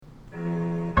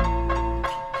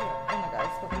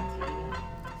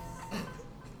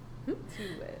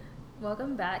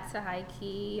Welcome back to High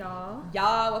Key, y'all.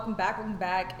 Y'all, welcome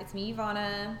back. It's me,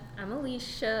 Ivana. I'm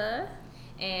Alicia.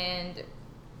 And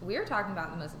we're talking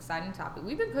about the most exciting topic.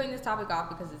 We've been putting this topic off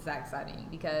because it's that exciting.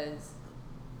 Because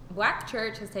Black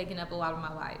church has taken up a lot of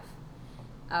my life.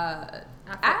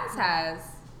 As has,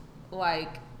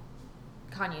 like,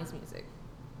 Kanye's music.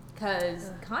 Because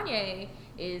Kanye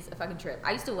is a fucking trip.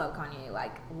 I used to love Kanye.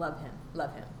 Like, love him.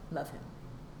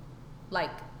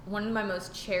 Like, one of my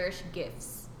most cherished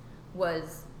gifts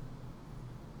was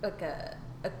like a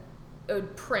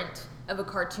print of a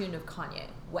cartoon of Kanye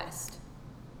West.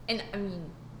 And I mean,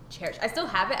 cherished. I still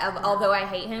have it, although I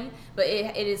hate him, but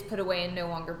it is put away and no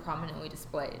longer prominently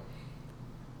displayed.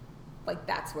 Like,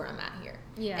 that's where I'm at here.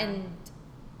 Yeah. And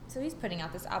so he's putting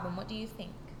out this album. What do you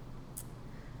think?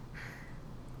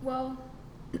 Well,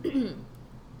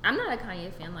 I'm not a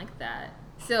Kanye fan like that.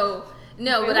 So,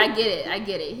 no, Really? but I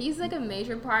get it. He's like a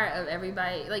major part of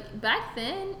everybody. Like, back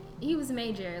then, he was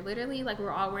major. Literally, like,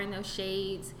 we're all wearing those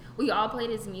shades. We all played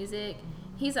his music.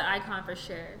 He's an icon for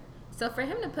sure. So for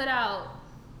him to put out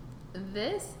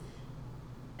this,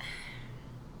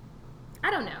 I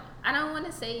don't know. I don't want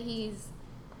to say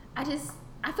I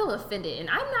feel offended. And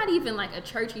I'm not even like a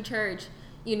churchy church,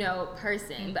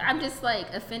 person. But I'm just like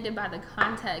offended by the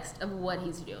context of what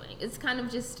he's doing. It's kind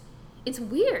of just, it's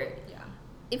weird. Yeah.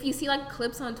 If you see like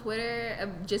clips on Twitter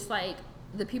of just like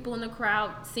the people in the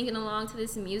crowd singing along to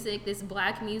this music, this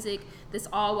black music, this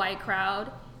all white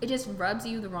crowd, it just rubs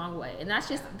you the wrong way. And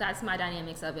that's my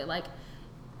dynamics of it. Like,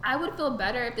 I would feel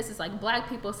better if this is like black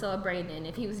people celebrating,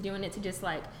 if he was doing it to just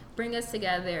like bring us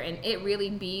together and it really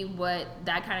be what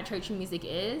that kind of churchy music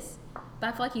is. But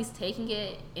I feel like he's taking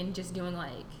it and just doing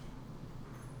like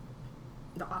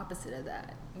the opposite of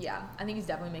that. Yeah, I think he's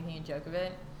definitely making a joke of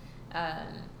it.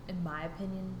 In my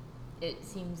opinion, it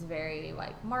seems very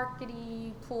like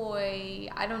markety ploy.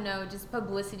 I don't know, just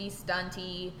publicity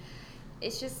stunty.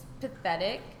 It's just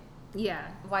pathetic. Yeah.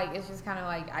 Like, it's just kind of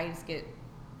like, I just get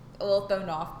a little thrown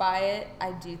off by it.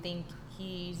 I do think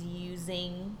he's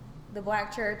using the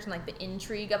black church and like the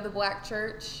intrigue of the black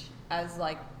church as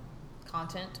like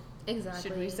content. Exactly.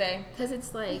 Should we say? Because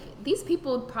it's like, these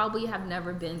people probably have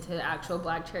never been to actual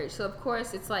black church. So, of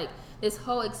course, it's like this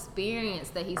whole experience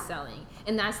that he's selling.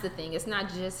 And that's the thing. It's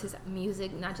not just his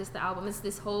music, not just the album. It's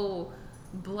this whole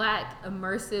black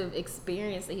immersive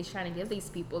experience that he's trying to give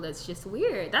these people that's just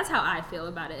weird. That's how I feel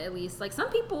about it, at least. Like, some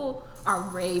people are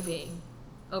raving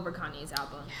over Kanye's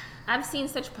album. Yeah. I've seen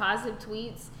such positive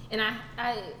tweets. And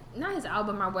I not his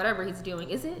album or whatever he's doing.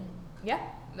 Is it? Yeah.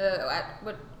 I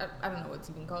don't know what's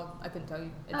even called. I couldn't tell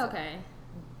you. It's okay.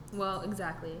 Well,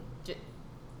 exactly.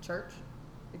 Church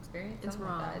experience. It's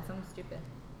wrong. Like that. It's something stupid.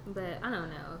 But I don't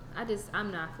know.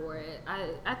 I'm not for it.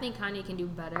 I think Kanye can do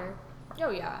better. Oh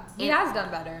yeah, he has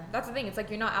done better. That's the thing. It's like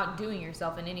you're not outdoing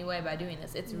yourself in any way by doing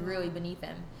this. It's really beneath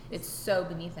him. It's so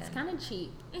beneath him. It's kind of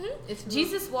cheap. Mm-hmm. It's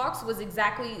Jesus Walks was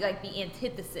exactly like the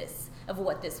antithesis of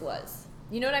what this was.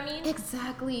 You know what I mean?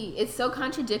 Exactly. It's so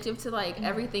contradictory to like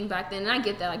everything back then, and I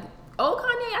get that. Like, old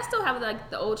Kanye, I still have like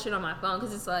the old shit on my phone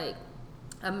because it's like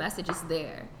a message is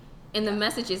there, and the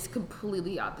message is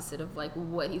completely opposite of like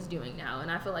what he's doing now. And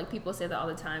I feel like people say that all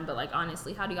the time, but like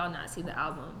honestly, how do y'all not see the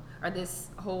album or this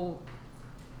whole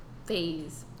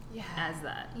phase as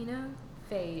that?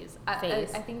 Phase.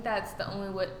 Phase. I think that's the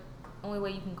only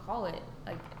way you can call it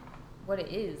like what it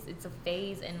is. It's a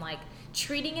phase, and like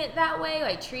treating it that way,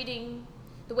 like treating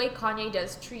the way Kanye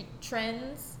does treat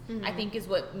trends, I think is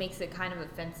what makes it kind of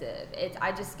offensive.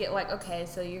 I just get like, okay,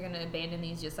 so you're gonna abandon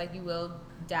these just like you will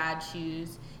dad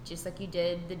shoes, just like you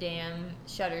did the damn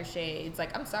shutter shades.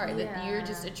 Like, I'm sorry, that you're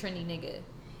just a trendy nigga.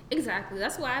 Exactly.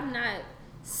 That's why I'm not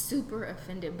super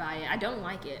offended by it. I don't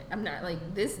like it. I'm not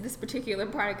like this particular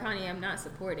part of Kanye I'm not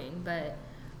supporting, but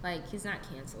like he's not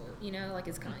canceled, like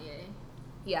it's Kanye.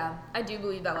 Yeah, I do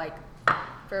believe that, like,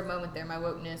 for a moment there, my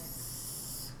wokeness,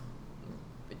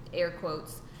 air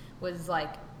quotes, was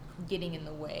like getting in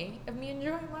the way of me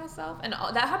enjoying myself, and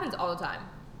that happens all the time,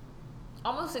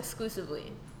 almost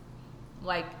exclusively.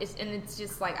 Like, it's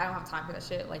just like I don't have time for that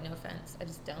shit. Like, no offense, I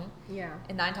just don't. Yeah.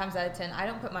 And 9 times out of 10, I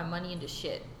don't put my money into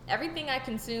shit. Everything I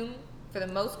consume, for the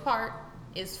most part,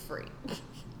 is free.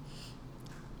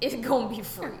 It's gonna be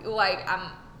free. Like,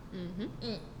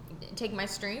 take my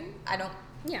stream. I don't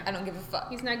give a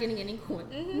fuck. He's not getting any coin.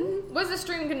 What's the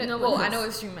stream gonna? No, well, I know what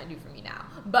the stream might do for me now,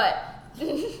 but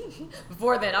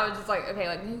before then, I was just like, okay,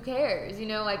 like who cares?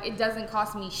 Like it doesn't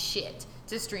cost me shit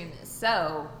to stream this,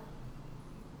 so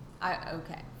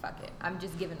fuck it. I'm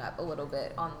just giving up a little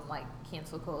bit on like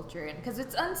cancel culture, and because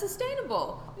it's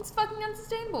unsustainable. It's fucking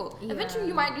unsustainable. Yeah. Eventually,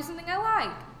 you might do something I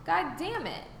like. God damn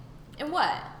it. And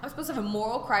what? I'm supposed to have a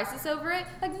moral crisis over it?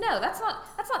 Like, no, that's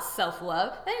not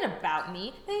self-love. That ain't about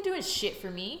me. That ain't doing shit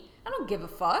for me. I don't give a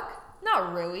fuck.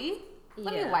 Not really.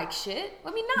 Let me like shit.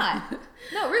 Let me not.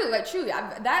 No, really, like, truly.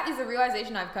 That is a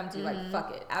realization I've come to. Like,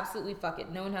 fuck it. Absolutely fuck it.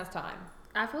 No one has time.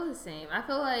 I feel the same. I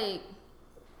feel like,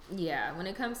 yeah, when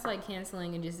it comes to, like,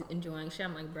 canceling and just enjoying shit,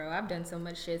 I'm like, bro, I've done so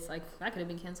much shit. It's like, I could have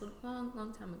been canceled a long,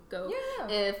 long time ago. Yeah.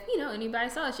 If, you know, anybody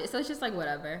saw shit. So it's just like,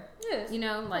 whatever. Yes. You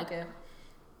know, like,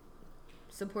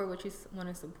 support what you want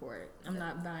to support. I'm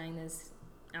not buying this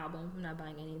album. I'm not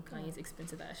buying any Kanye's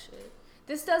expensive ass shit.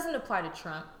 This doesn't apply to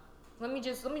Trump. Let me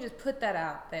just put that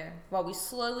out there while we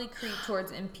slowly creep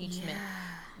towards impeachment,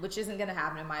 which isn't gonna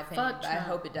happen in my opinion. Fuck but Trump. I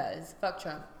hope it does. Fuck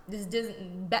Trump. This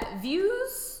doesn't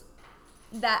views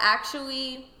that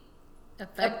actually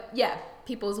Affect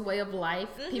people's way of life,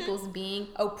 people's being.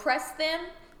 oppress them.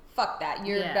 Fuck that.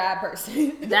 You're a bad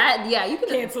person. That you can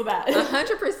cancel that.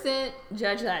 100%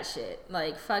 judge that shit.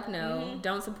 Like, fuck no,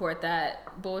 don't support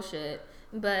that bullshit.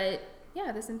 But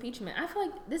yeah, this impeachment. I feel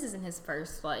like this isn't his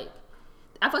first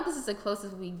I feel like this is the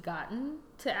closest we've gotten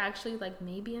to actually, like,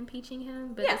 maybe impeaching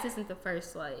him. But this isn't the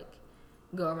first, like,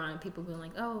 go around and people being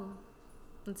like, oh,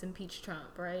 let's impeach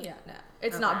Trump, right? Yeah, no.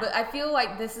 It's not. But I feel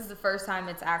like this is the first time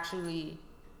it's actually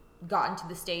gotten to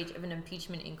the stage of an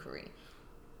impeachment inquiry.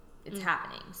 It's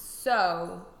happening.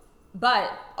 So,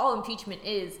 but all impeachment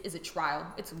is a trial.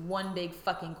 It's one big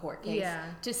fucking court case. Yeah.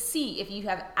 To see if you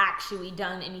have actually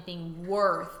done anything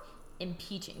worth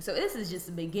impeaching. So this is just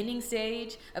the beginning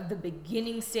stage of the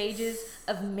beginning stages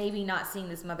of maybe not seeing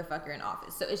this motherfucker in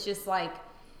office. So it's just like,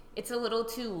 it's a little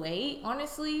too late,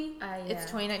 honestly. It's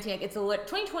 2019. It's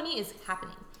 2020 is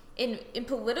happening. In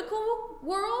political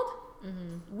world,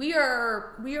 we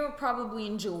are probably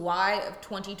in July of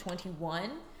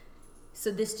 2021.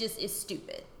 So this just is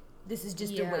stupid. This is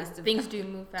just a waste of things. time. Do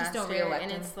move faster. Just don't reelect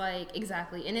and him. it's like,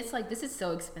 exactly. And it's like, this is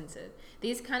so expensive.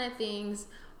 These kind of things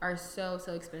are so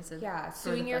expensive. Yeah, for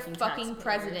suing the your fucking taxpayers.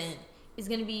 president is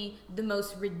going to be the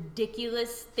most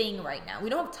ridiculous thing right now.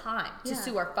 We don't have time to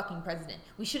sue our fucking president.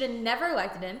 We should have never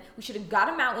elected him. We should have got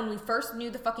him out when we first knew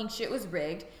the fucking shit was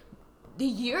rigged. The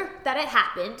year that it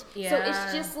happened. Yeah. So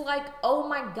it's just like, oh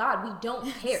my God, we don't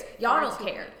care. Y'all don't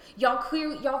care.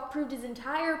 Y'all proved his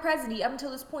entire presidency up until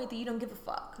this point that you don't give a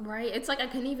fuck. Right? It's like I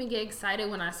couldn't even get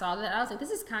excited when I saw that. I was like, this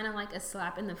is kind of like a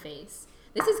slap in the face.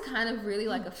 This is kind of really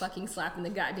like a fucking slap in the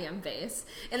goddamn face.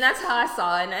 And that's how I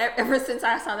saw it. And ever since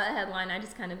I saw that headline, I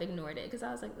just kind of ignored it. Because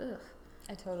I was like, ugh.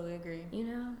 I totally agree. You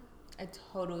know? I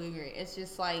totally agree. It's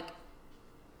just like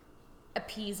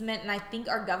appeasement. And I think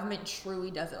our government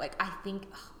truly does it. Like, I think,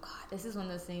 oh God, this is one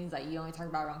of those things that you only talk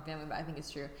about around family, but I think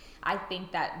it's true. I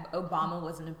think that Obama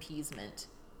was an appeasement.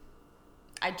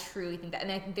 I truly think that.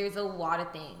 And I think there's a lot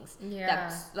of things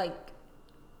that's like,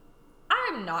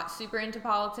 I'm not super into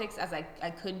politics as I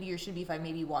could be or should be if I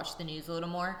maybe watched the news a little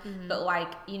more. But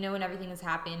like, you know, when everything was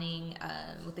happening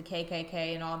with the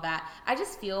KKK and all that, I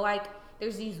just feel like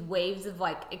there's these waves of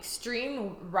like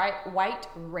extreme white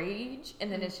rage,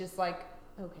 and then it's just like,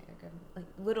 okay, like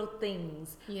little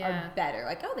things are better.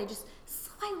 Like, oh, they just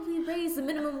slightly raised the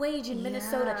minimum wage in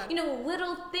Minnesota. You know,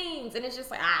 little things, and it's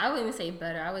just like, I wouldn't even say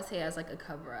better. I would say as like a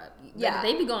cover up. Like,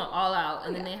 they be going all out,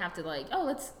 and then they have to like, oh,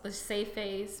 let's save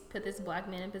face, put this black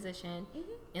man in position,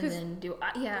 and then do.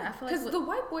 I feel like because the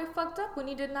white boy fucked up when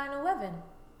he did 9/11.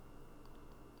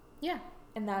 Yeah,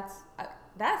 and that's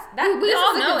we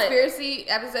all know it. Conspiracy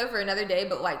episode for another day,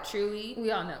 but like truly,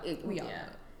 we all know it. We all know.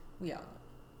 We all know.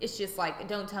 It's just like,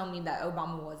 don't tell me that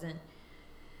Obama wasn't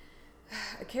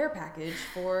a care package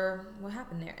for what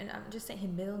happened there. And I'm just saying,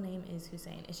 his middle name is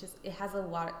Hussein. It's just, it has a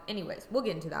lot of, anyways, we'll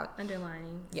get into that.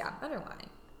 Underlining. Yeah, underlining.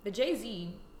 The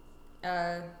Jay-Z,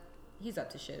 he's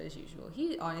up to shit as usual.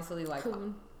 He honestly like,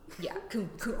 Coon. Yeah, coon.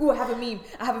 Ooh, I have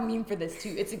a meme for this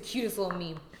too. It's the cutest little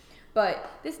meme. But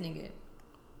this nigga,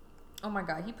 oh my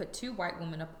God, he put 2 white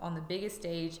women up on the biggest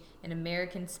stage in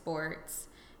American sports,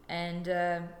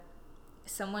 and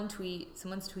someone's tweet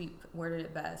worded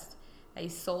it best. That he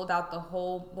sold out the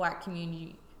whole black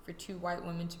community for 2 white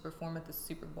women to perform at the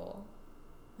Super Bowl.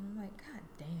 And I'm like, God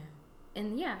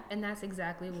damn. And that's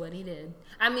exactly what he did.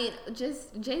 I mean,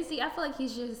 just Jay-Z, I feel like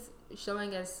he's just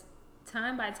showing us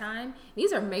time by time.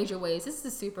 These are major ways. This is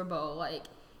the Super Bowl. Like,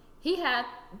 he had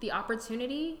the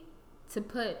opportunity to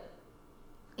put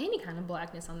any kind of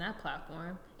blackness on that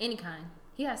platform. Any kind.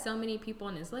 He has so many people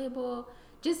on his label.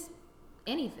 Just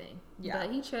anything. Yeah.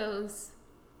 But he chose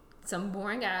some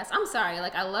boring ass. I'm sorry.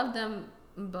 Like, I love them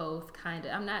both, kind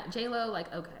of. I'm not J-Lo.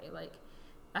 Like, okay. Like,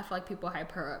 I feel like people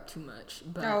hype her up too much.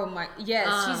 But, oh my,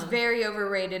 yes, she's very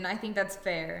overrated, and I think that's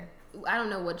fair. I don't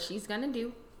know what she's gonna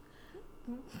do.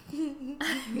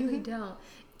 I really don't.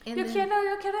 And yo then,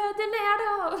 quiero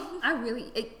dinero.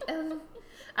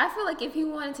 I feel like if you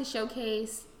wanted to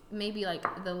showcase maybe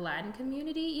like the Latin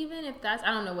community, even if that's,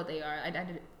 I don't know what they are, I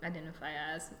identify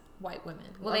as White women.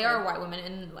 Well, Okay. they are white women,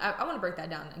 and I want to break that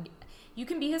down. You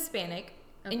can be Hispanic,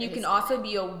 and Okay, you can Hispanic. also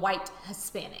be a white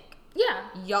Hispanic. yeah,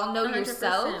 Y'all know 100%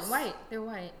 yourselves, white. They're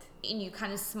white. and you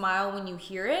kind of smile when you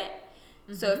hear it.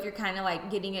 So if you're kind of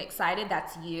like getting excited,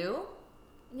 that's you.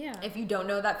 Yeah. If you don't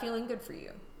know that feeling, good for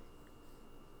you.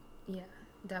 Yeah,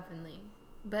 definitely.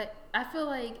 But I feel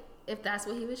like if that's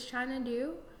what he was trying to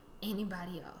do,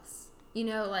 anybody else, you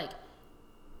know, like,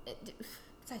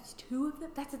 Besides two of them,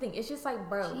 that's the thing. It's just like,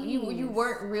 bro, you Jeez.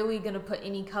 weren't really gonna put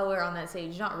any color on that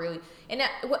stage, not really. And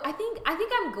I think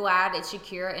I'm glad it's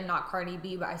Shakira and not Cardi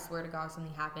B. But I swear to God, if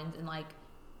something happens and like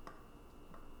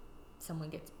someone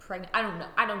gets pregnant, I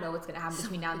don't know what's gonna happen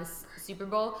between now and this Super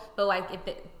Bowl. But like, if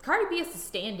Cardi B has to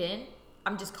stand in,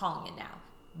 I'm just calling it now.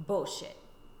 Bullshit.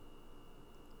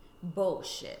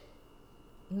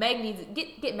 Meg needs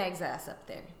get Meg's ass up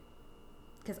there,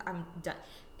 because I'm done.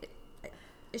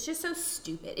 It's just so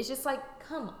stupid. It's just like,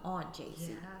 come on,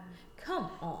 Jay-Z. Yeah. Come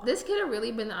on. This could have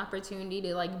really been the opportunity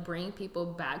to like bring people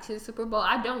back to the Super Bowl.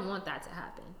 I don't want that to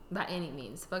happen by any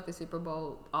means. Fuck the Super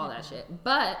Bowl, all that shit.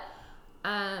 But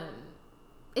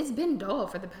it's been dull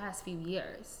for the past few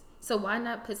years. So why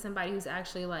not put somebody who's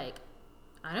actually like,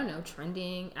 I don't know,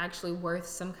 trending, actually worth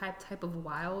some type of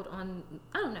wild on,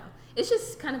 I don't know. It's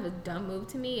just kind of a dumb move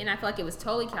to me, and I feel like it was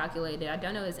totally calculated. I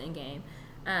don't know his end game,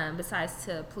 besides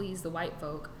to please the white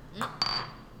folk.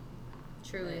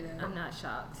 Truly, though. I'm not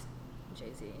shocked,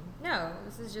 Jay-Z. No,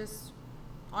 this is just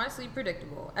honestly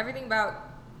predictable. Everything about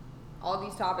all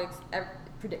these topics,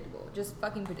 predictable. Just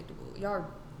fucking predictable. Y'all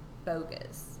are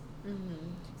bogus.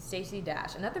 Stacey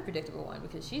Dash, another predictable one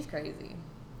because she's crazy.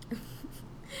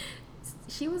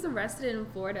 She was arrested in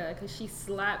Florida because she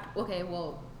slapped, okay,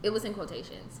 well, it was in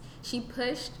quotations. She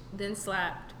pushed, then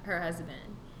slapped her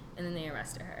husband, and then they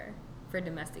arrested her for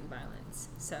domestic violence.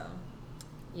 So,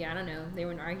 yeah, I don't know. They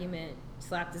were in an argument,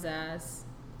 slapped his ass.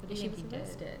 What do you She think was he did?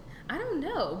 arrested. I don't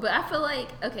know, but I feel like,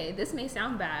 okay, this may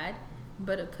sound bad,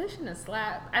 but a push and a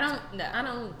slap, I don't,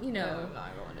 you know, I'm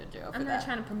not going to jail for I'm that. not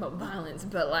trying to promote violence,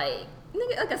 but like,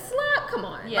 nigga, like a slap, come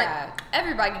on. Yeah,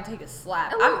 everybody can take a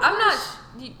slap. A little I'm not.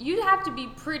 push. You'd have to be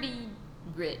pretty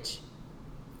rich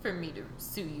for me to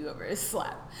sue you over a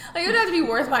slap. Like, it would have to be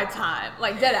worth my time.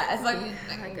 Like, dead ass. Like,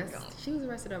 I guess she was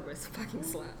arrested over a fucking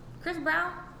slap. Chris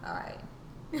Brown. All right.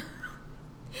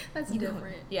 That's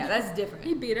different. Yeah, that's different.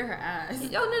 He beat her ass.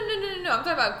 Oh no! I'm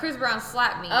talking about Chris Brown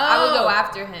slapped me. I would go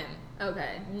after him.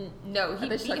 Okay. No, he I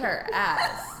bet beat you her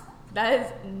ass. That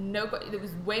is nobody. It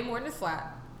was way more than a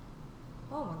slap.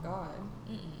 Oh my god.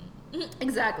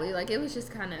 Exactly. Like, it was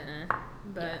just kind of,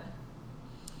 but Yeah.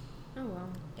 oh well.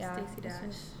 Yeah, Stacey this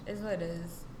Dash. is what it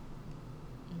is.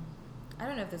 I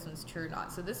don't know if this one's true or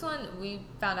not. So this one we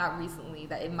found out recently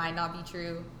that it might not be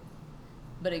true,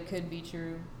 but it could be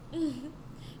true.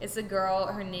 It's a girl.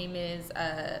 Her name is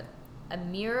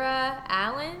Amira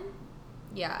Allen.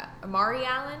 Yeah, Amari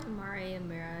Allen. Amari and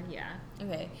Mira, yeah.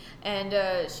 Okay,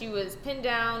 and she was pinned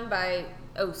down by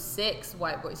 6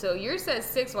 white boys. So yours says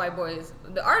 6 white boys.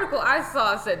 The article I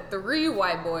saw said 3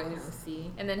 white boys. Let's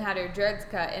see. And then had her dreads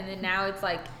cut, and then now it's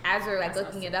like, as we're like I saw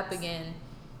looking it up 6. again,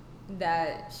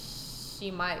 that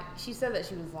she said that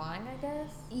she was lying, I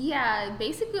guess. Yeah,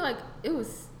 basically, like, it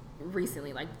was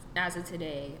recently, like, as of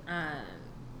today,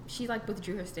 she, like,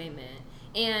 withdrew her statement.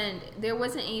 And there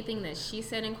wasn't anything that she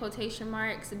said in quotation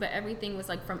marks, but everything was,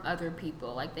 like, from other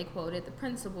people. Like, they quoted the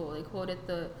principal, they quoted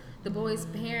the boys'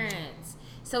 parents.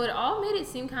 So it all made it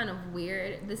seem kind of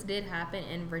weird. This did happen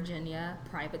in Virginia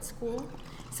private school.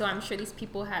 So I'm sure these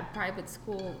people had private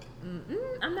school.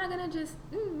 I'm not going to just,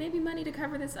 maybe money to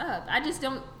cover this up. I just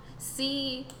don't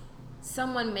see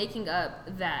someone making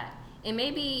up that. And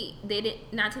maybe they did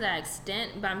not to that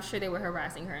extent, but I'm sure they were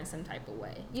harassing her in some type of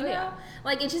way. You know? Yeah.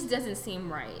 Like, it just doesn't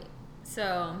seem right.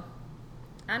 So,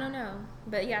 I don't know.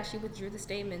 But yeah, she withdrew the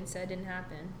statement and said it didn't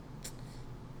happen.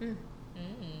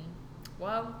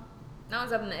 Well, now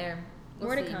it's up in the air.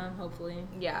 More to come, hopefully.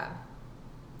 Yeah,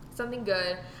 something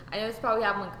good. I know it's probably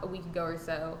happened like a week ago or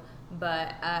so,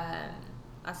 but I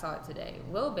saw it today.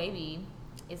 Lil Baby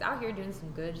is out here doing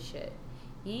some good shit.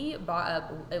 He bought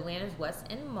up Atlanta's West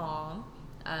End Mall,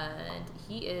 and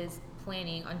he is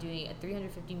planning on doing a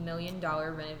 $350 million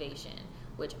renovation,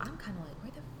 which I'm kind of like,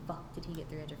 where the fuck did he get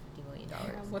 $350 million?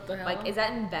 What the hell? Like, is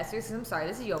that investors? 'Cause I'm sorry,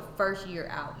 this is your first year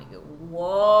out, nigga.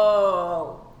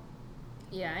 Whoa.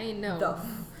 Yeah, I ain't know. The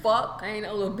fuck? I ain't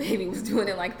know Lil Baby was doing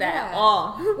it like that at Yeah.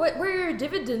 all. Where are your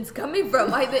dividends coming from?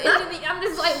 Like, I'm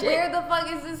just like, Shit. where the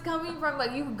fuck is this coming from?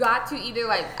 Like, you got to either,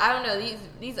 like, I don't know,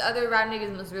 these other rap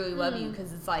niggas must really love you,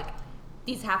 because it's like,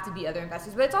 these have to be other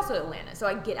investors, but it's also Atlanta, so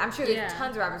I'm sure there's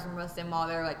tons of rappers from West End Mall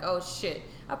that are like, oh shit,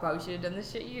 I probably should have done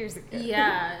this shit years ago.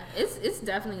 Yeah, it's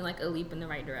definitely like a leap in the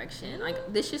right direction.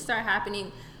 Like, this should start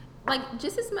happening. Like,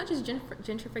 just as much as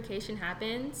gentrification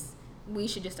happens, we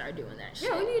should just start doing that shit.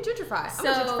 Yeah, we need to gentrify. So,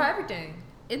 I'm gonna gentrify everything.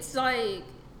 It's like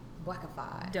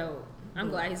Blackify. dope. I'm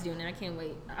glad he's doing it. I can't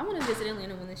wait. I want to visit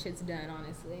Atlanta when this shit's done,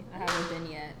 honestly. I haven't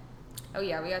been yet. Oh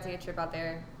yeah, we gotta take a trip out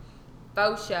there.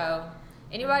 Faux show.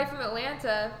 Anybody from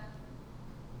Atlanta,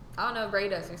 I don't know,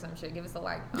 rate us or some shit. Give us a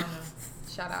like. I don't know.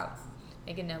 Shout out.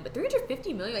 Make it known. But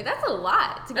 350 million, like, that's a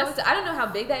lot to go into. I don't know how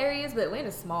big that area is, but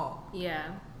Atlanta's small.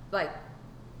 Yeah. Like,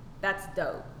 that's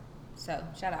dope. So,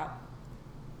 shout out.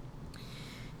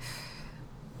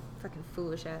 Fucking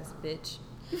foolish ass bitch.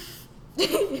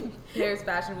 Paris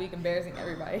Fashion Week embarrassing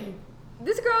everybody.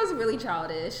 This girl is really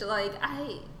childish. Like,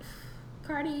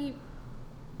 Cardi,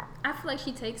 I feel like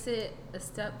she takes it a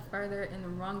step further in the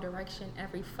wrong direction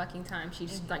every fucking time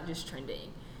she's like just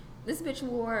trending. This bitch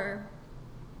wore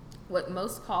what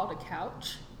most called a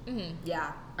couch. Mm-hmm.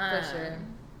 Yeah, for sure.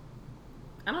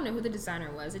 I don't know who the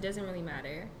designer was. It doesn't really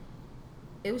matter.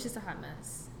 It was just a hot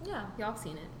mess. Yeah. Y'all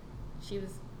seen it. She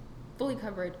was fully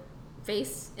covered,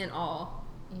 face and all.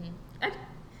 Mm-hmm.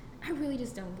 I really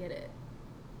just don't get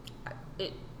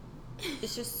it.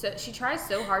 It's just so, she tries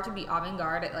so hard to be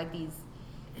avant-garde at like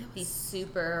these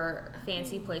super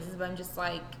fancy places, but I'm just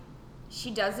like, she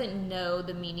doesn't know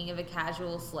the meaning of a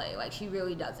casual slay. Like, she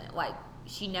really doesn't. Like,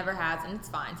 she never has, and it's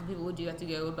fine. Some people do have to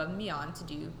go above and beyond to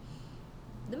do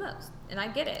the most, and I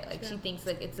get it. Like, she thinks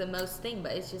like it's the most thing,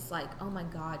 but it's just like, oh my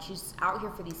god, she's out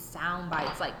here for these sound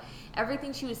bites. Like,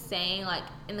 everything she was saying, like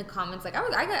in the comments, like I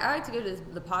like to go to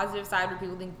the positive side where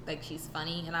people think like she's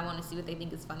funny, and I want to see what they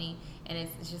think is funny. And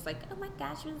it's just like, oh my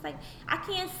gosh, she was like, I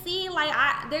can't see, like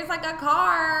there's like a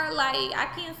car, like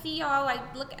I can't see y'all,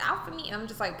 like look out for me. And I'm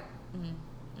just like,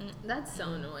 that's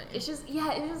so annoying. It's just,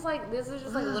 yeah, it's just like, this is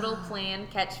just like little planned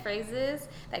catchphrases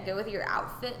that go with your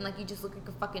outfit, and like you just look like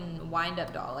a fucking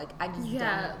wind-up doll. Like, I just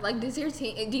don't. Like, do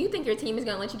you think your team is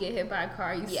gonna let you get hit by a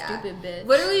car, you stupid bitch?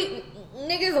 Literally,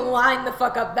 niggas lined the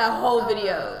fuck up that whole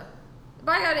video. If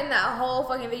I got in that whole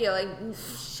fucking video, like,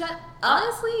 shut up.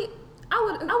 Honestly,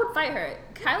 I would fight her.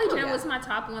 Kylie Jenner was my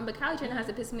top one, but Kylie Jenner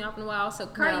hasn't pissed me off in a while, so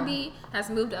Cardi B has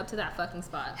moved up to that fucking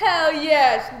spot. Hell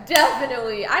yes,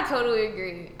 definitely. I totally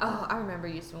agree. Oh, I remember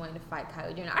used to wanting to fight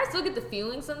Kylie Jenner. I still get the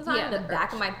feeling sometimes in the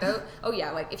back of my throat. Oh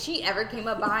yeah, like if she ever came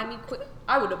up behind me quick,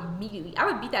 I would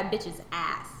beat that bitch's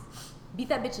ass. Beat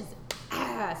that bitch's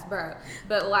ass, bro.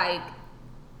 But like,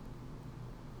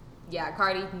 yeah,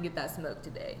 Cardi can get that smoke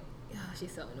today. Oh,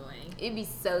 she's so annoying. It'd be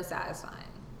so satisfying.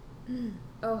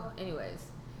 Oh, anyways.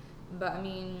 But I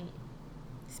mean,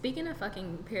 speaking of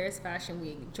fucking Paris Fashion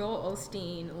Week, Joel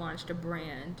Osteen launched a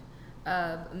brand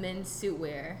of men's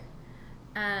suitwear.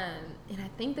 And I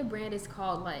think the brand is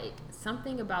called like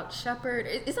something about shepherd.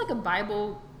 It's like a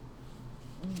Bible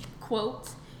quote.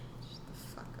 Shut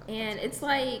the fuck up. And it's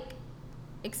like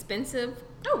expensive.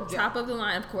 Oh, yeah. Top of the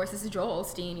line, of course. This is Joel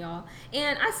Osteen, y'all.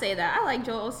 And I say that. I like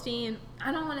Joel Osteen.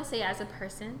 I don't want to say as a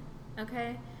person,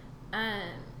 okay?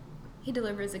 He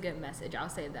delivers a good message, I'll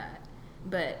say that.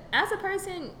 But as a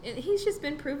person, he's just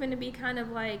been proven to be kind of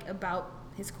like about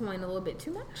his coin a little bit too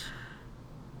much.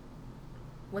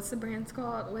 What's the brand's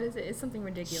called? What is it? It's something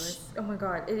ridiculous. Oh my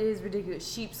god, it is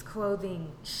ridiculous. Sheep's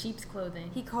Clothing. Sheep's Clothing.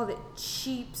 He called it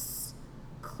Sheep's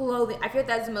Clothing. I feel like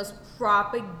that's the most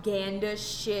propaganda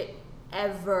shit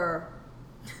ever.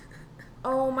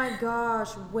 Oh my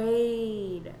gosh,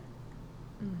 Wade.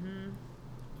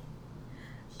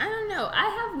 I don't know.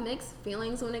 I have mixed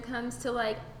feelings when it comes to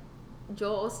like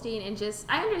Joel Osteen, and just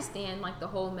I understand like the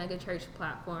whole mega church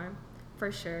platform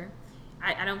for sure.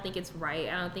 I don't think it's right.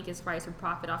 I don't think it's right to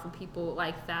profit off of people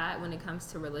like that when it comes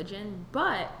to religion.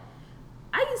 But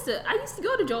I used to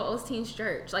go to Joel Osteen's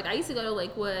church. Like I used to go to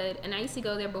Lakewood, and I used to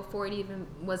go there before it even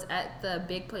was at the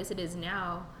big place it is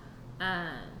now.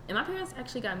 And my parents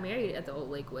actually got married at the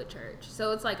old Lakewood church.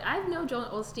 So it's like I've known Joel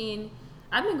Osteen.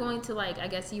 I've been going to like, I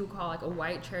guess you would call like a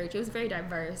white church. It was very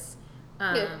diverse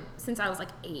since I was like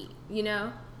 8, you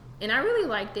know? And I really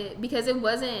liked it because it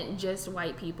wasn't just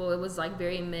white people. It was like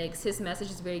very mixed. His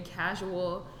message is very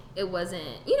casual. It wasn't,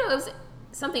 you know, it was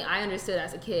something I understood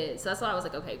as a kid. So that's why I was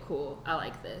like, okay, cool. I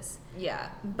like this. Yeah.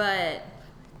 But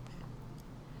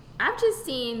I've just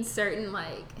seen certain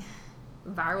like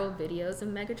viral videos of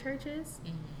mega churches.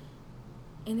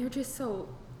 And they're just so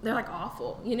they're like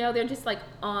awful. You know, they're just like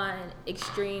on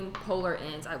extreme polar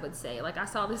ends, I would say. Like I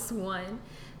saw this one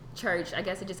church, I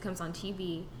guess it just comes on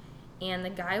TV, and the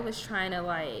guy was trying to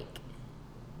like,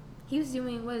 he was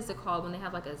doing, what is it called when they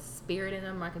have like a spirit in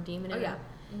them, like a demon in them?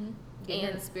 Mm-hmm. Getting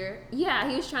in the spirit? Yeah,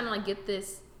 he was trying to like get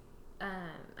this,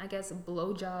 I guess,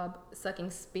 blowjob sucking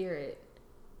spirit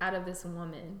out of this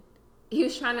woman. He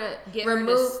was trying to get her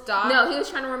to stop? No, he was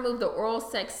trying to remove the oral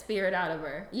sex spirit out of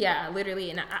her. Yeah, literally.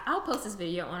 And I'll post this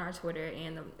video on our Twitter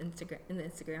and the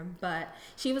Instagram. But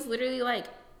she was literally like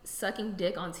sucking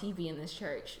dick on TV in this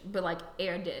church, but like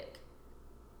air dick.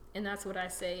 And that's what I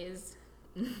say is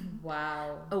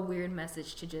wow, a weird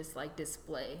message to just like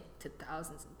display to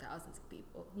thousands and thousands of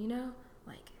people, you know?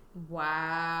 Like,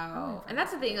 wow. And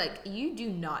that's the thing, like, you do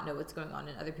not know what's going on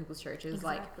in other people's churches,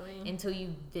 exactly. like, until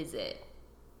you visit.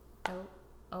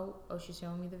 Oh, she's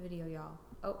showing me the video, y'all.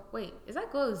 Oh, wait, is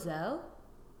that Glozell?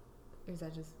 Or is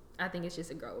that just... I think it's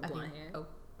just a girl with blonde hair. Oh,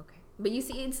 okay. But you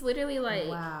see, it's literally like...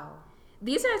 Wow.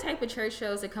 These are the type of church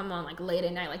shows that come on like late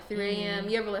at night, like 3 a.m.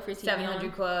 You ever left your TV 700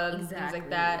 on? Club, exactly. things like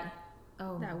that.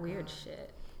 Oh, that weird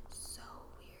shit. So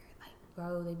weird. Like,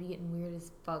 bro, they be getting weird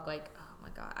as fuck. Like, oh my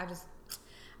god.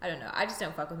 I don't know. I just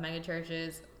don't fuck with mega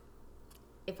churches.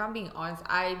 If I'm being honest,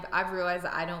 I've realized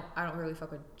that I don't really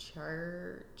fuck with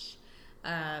church.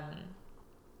 I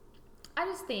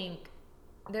just think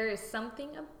there is something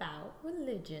about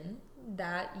religion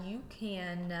that you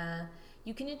can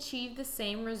achieve the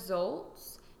same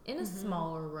results in a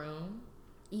smaller room.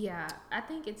 Yeah, I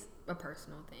think it's a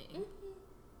personal thing.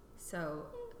 So,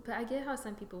 but I get how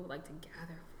some people would like to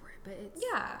gather for it, but it's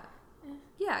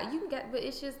yeah, you can get, but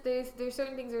it's just there's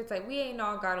certain things where it's like we ain't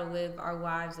all gotta live our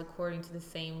lives according to the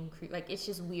same like it's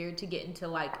just weird to get into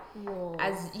like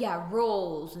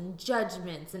roles and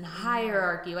judgments and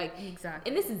hierarchy, like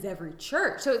exactly. And this is every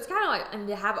church, so it's kind of like, and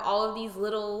to have all of these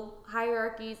little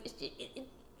hierarchies, it's just,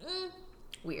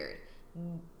 weird.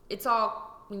 It's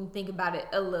all, when you think about it,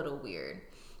 a little weird.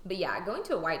 But yeah, going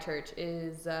to a white church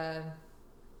is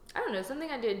I don't know, something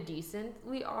I did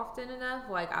decently often enough.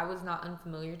 Like, I was not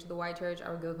unfamiliar to the white church. I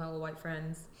would go with my little white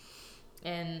friends,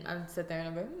 and I would sit there and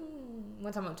I'd be like,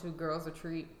 One time I went to a girls'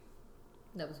 retreat.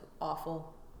 That was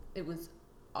awful. It was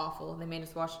awful. They made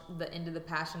us watch the end of the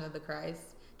Passion of the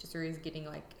Christ, just where he's getting,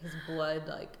 like, his blood,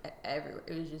 like, everywhere.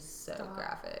 It was just so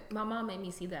graphic. My mom made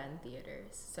me see that in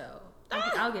theaters, so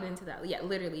I'll get into that. Yeah,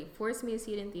 literally forced me to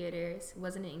see it in theaters. It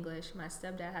wasn't in English. My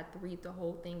stepdad had to read the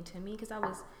whole thing to me because I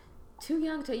was too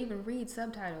young to even read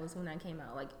subtitles when that came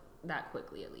out, like that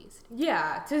quickly at least.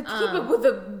 Yeah, to keep up with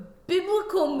a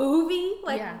biblical movie,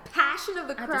 like Passion of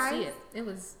the Christ. I had to see it. It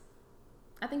was,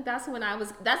 I think that's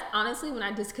honestly when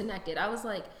I disconnected. I was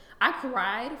like, I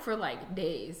cried for like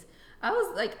days. I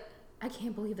was like, I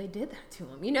can't believe they did that to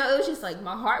him. You know, it was just like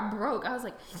my heart broke. I was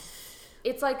like,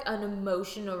 it's like an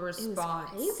emotional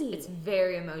response. It was crazy. It's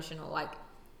very emotional. Like,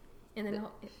 and then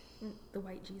the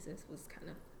white Jesus was kind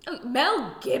of. Oh,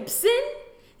 Mel Gibson?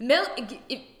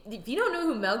 If you don't know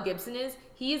who Mel Gibson is,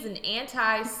 he is an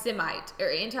anti-Semite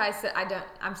or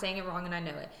I'm saying it wrong and I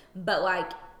know it. But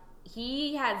like,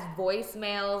 he has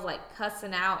voicemails like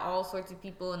cussing out all sorts of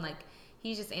people, and like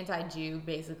he's just anti-Jew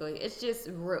basically. It's just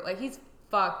real, like he's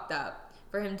fucked up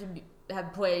for him to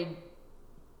have played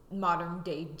modern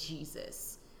day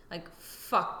Jesus. Like,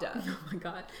 fucked up. Oh my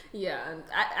god. Yeah,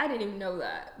 I didn't even know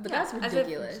that. But that's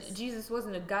ridiculous. As if Jesus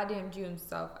wasn't a goddamn Jew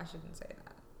himself. I shouldn't say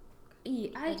that.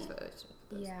 Yeah, I just put those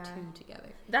two together.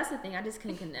 That's the thing. I just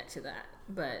couldn't connect to that.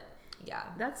 But yeah,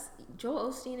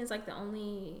 Joel Osteen is like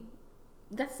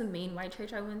that's the main white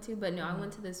church I went to. But no, I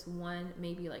went to this one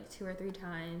maybe like 2 or 3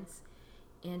 times,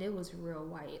 and it was real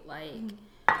white. Like,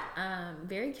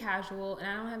 very casual. And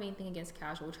I don't have anything against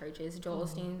casual churches. Joel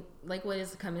Osteen, like, what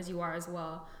is Come As You Are as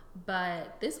well.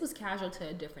 But this was casual to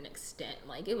a different extent.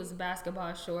 Like, it was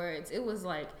basketball shorts. It was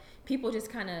like people just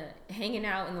kind of hanging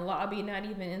out in the lobby, not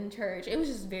even in church. It was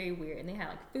just very weird. And they had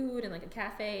like food and like a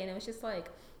cafe, and it was just like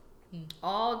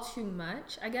all too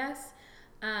much, I guess.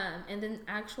 And then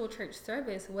actual church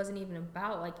service wasn't even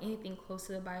about like anything close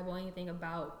to the Bible, anything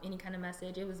about any kind of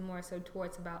message. It was more so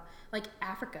towards about like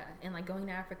Africa and like going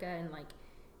to Africa and like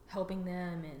helping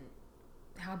them and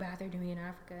how bad they're doing in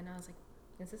Africa. And I was like,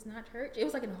 this is not church. It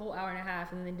was like a whole hour and a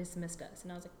half, and then they dismissed us.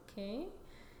 And I was like, okay.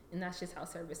 And that's just how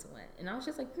service went. And I was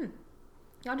just like,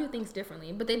 y'all do things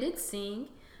differently. But they did sing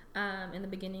in the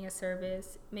beginning of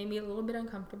service. Made me a little bit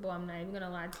uncomfortable. I'm not even going to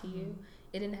lie to you.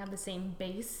 It didn't have the same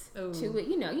bass to it.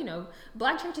 You know,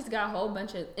 black churches got a whole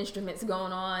bunch of instruments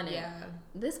going on. And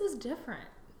this was different.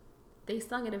 They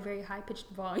sung at a very high-pitched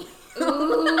volume.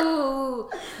 Ooh.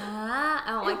 I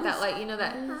don't like that. Like, you know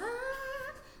that.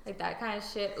 like that kind of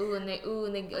shit.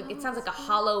 Like, it sounds like a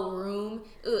hollow room.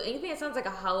 Anything that sounds like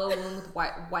a hollow room with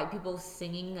white people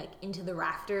singing like into the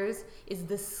rafters is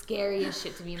the scariest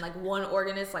shit to me. And like one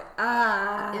organist, like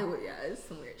It's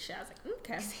some weird shit. I was like,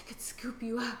 okay, because he could scoop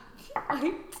you up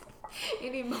like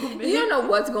any moment. You don't know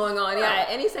what's going on. Yeah,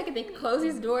 any second they can close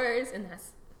these doors, and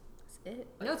that's it.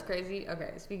 You know what's crazy?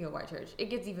 Okay, speaking of white church, it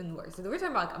gets even worse. So we're talking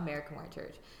about like American white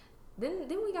church. Then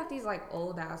we got these like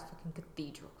old ass fucking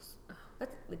cathedrals.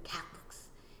 That's the Catholics.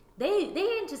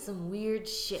 They into some weird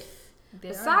shit.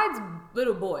 Besides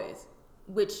little boys,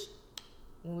 which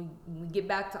when we get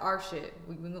back to our shit,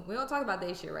 we don't talk about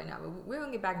their shit right now, but we're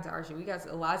gonna get back into our shit. We got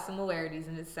a lot of similarities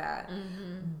and it's sad.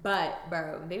 Mm-hmm. But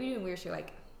bro, they be doing weird shit.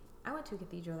 Like I went to a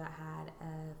cathedral that had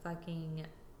a fucking.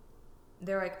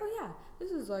 They're like, oh yeah,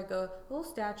 this is like a little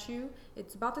statue.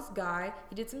 It's about this guy.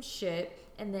 He did some shit,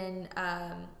 and then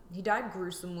he died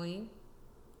gruesomely.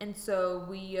 And so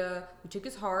we took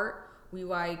his heart. We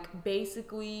like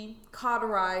basically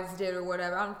cauterized it or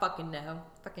whatever. I don't fucking know.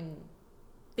 Fucking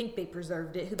think they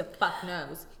preserved it. Who the fuck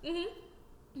knows?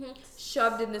 Mm-hmm. Mm-hmm.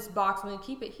 Shoved in this box. I'm gonna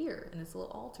keep it here in this little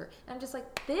altar. And I'm just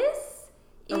like, this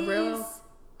is real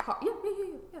heart.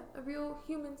 Yeah. A real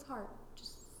human's heart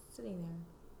just sitting there.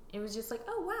 It was just like,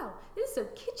 oh wow, this is so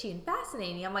kitschy and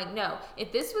fascinating. I'm like, no.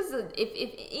 If this was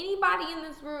if anybody in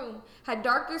this room had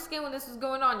darker skin when this was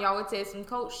going on, y'all would say it's some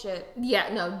cult shit.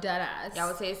 Yeah, no, dead ass. Y'all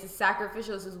would say it's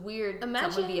sacrificial. This is weird.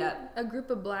 Imagine a group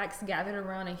of blacks gathered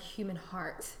around a human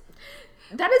heart.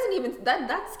 That doesn't even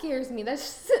that scares me.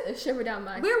 That's a shiver down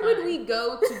my spine. Where would we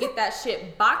go to get that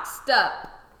shit boxed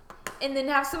up? And then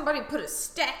have somebody put a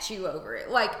statue over it.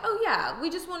 Like, oh yeah, we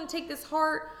just want to take this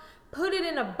heart, put it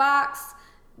in a box.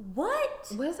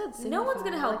 What? What does that signify? No one's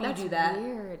gonna help you do that.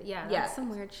 Weird. Yeah, that's some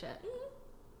weird shit.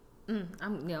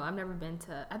 Mm-hmm. I've never been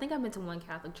to. I think I've been to one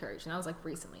Catholic church, and I was like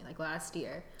recently, like last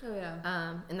year. Oh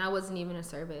yeah. And that wasn't even a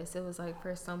service. It was like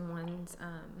for someone's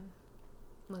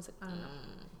was it? I don't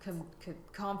know.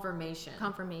 Confirmation.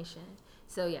 Confirmation.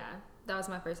 So yeah, that was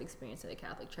my first experience at a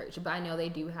Catholic church. But I know they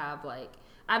do have like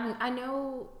I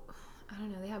know. I don't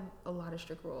know. They have a lot of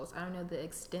strict rules. I don't know the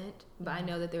extent, but I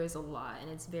know that there is a lot, and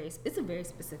it's a very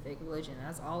specific religion,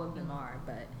 as all of them are.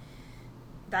 But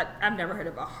that I've never heard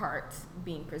of a heart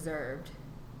being preserved.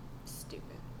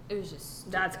 Stupid. It was just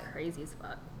stupid. That's crazy as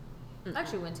fuck. I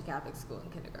actually went to Catholic school in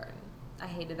kindergarten. I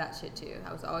hated that shit too.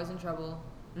 I was always in trouble.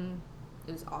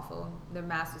 It was awful. Their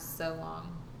mass was so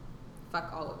long.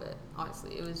 Fuck all of it.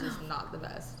 Honestly, it was just not the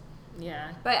best.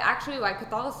 Yeah. But I actually like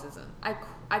Catholicism.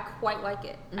 I quite like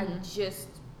it. I just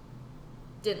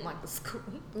didn't like the school.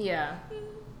 Yeah.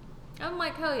 I'm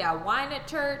like, hell yeah, wine at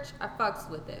church, I fucks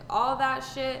with it. All that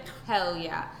shit, hell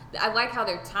yeah. I like how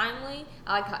they're timely.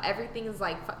 I like how everything is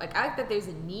like I like that there's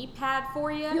a knee pad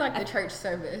for you. You like the church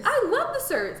service. I love the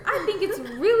service. I think it's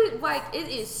really like it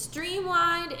is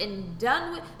streamlined and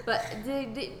done with, but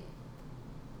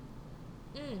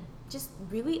just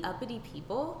really uppity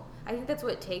people. I think that's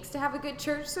what it takes to have a good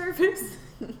church service.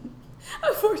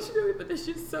 Unfortunately, but this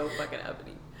shit's so fucking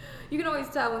uppity. You can always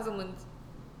tell when someone's,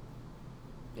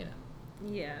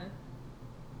 Yeah.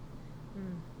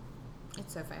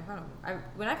 It's so funny.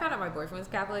 When I found out my boyfriend was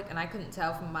Catholic and I couldn't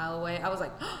tell from a mile away, I was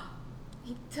like,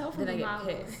 you can tell from a mile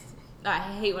away. Pissed. No, I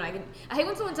hate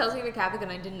when someone tells me they're Catholic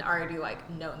and I didn't already like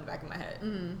know in the back of my head.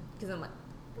 Because I'm like,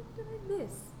 what did I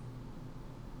miss?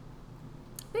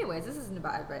 Anyways, this isn't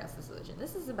about everybody else's religion.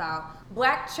 This is about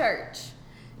Black church.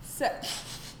 So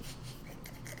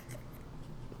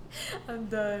I'm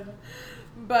done.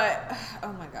 But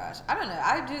oh my gosh, I don't know.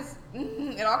 I just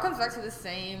it all comes back to the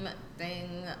same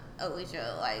thing,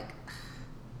 Alicia. Like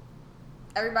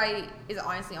everybody is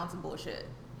honestly on some bullshit.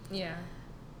 Yeah.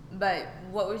 But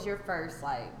what was your first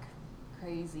like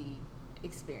crazy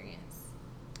experience?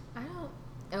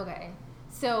 Okay.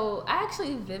 So I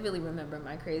actually vividly remember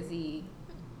my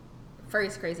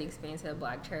first crazy experience at a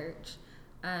Black church.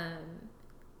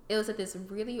 It was at this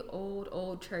really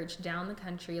old church down the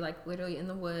country, like literally in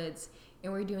the woods,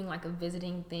 and we were doing like a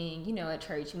visiting thing, at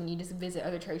church when you just visit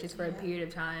other churches for a period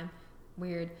of time.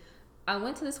 Weird. I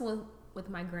went to this one with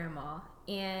my grandma,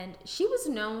 and she was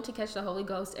known to catch the Holy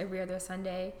Ghost every other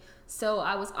Sunday, so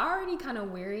I was already kind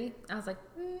of weary. I was like,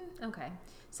 okay.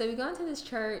 So we go into this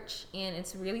church, and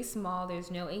it's really small. There's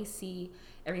no AC.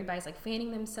 Everybody's like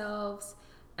fanning themselves.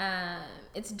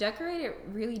 It's decorated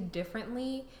really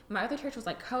differently. My other church was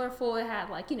like colorful. It had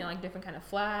like different kind of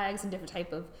flags and different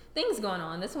type of things going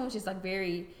on. This one was just like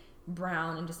very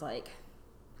brown and just like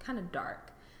kind of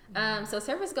dark. So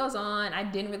service goes on. I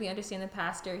didn't really understand the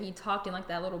pastor. He talked in like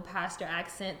that little pastor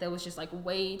accent that was just like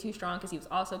way too strong because he was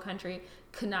also country.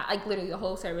 Could not, like literally the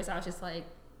whole service I was just like,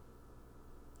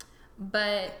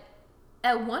 But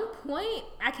at one point,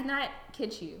 I cannot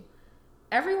kid you,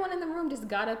 everyone in the room just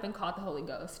got up and caught the Holy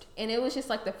Ghost. And it was just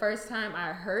like the first time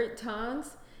I heard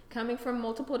tongues coming from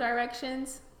multiple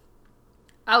directions.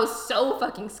 I was so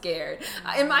fucking scared.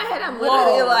 In my head, I'm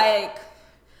literally like,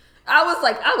 I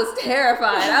was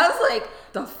terrified. I was like,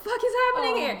 the fuck is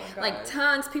happening here? Like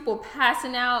tongues, people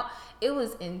passing out. It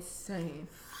was insane.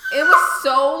 It was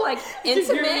so like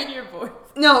intimate. Did you hear your voice?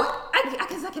 No, I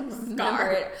guess I can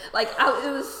remember it. Like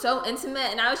it was so intimate,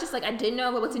 and I was just like, I didn't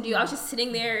know what to do. I was just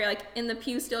sitting there like in the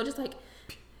pew still, just like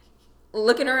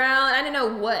looking around. I didn't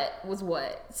know what was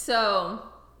what. So,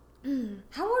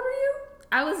 how old were you?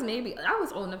 I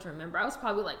was old enough to remember. I was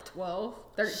probably like 12,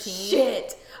 13.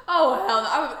 Shit. Oh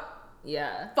hell.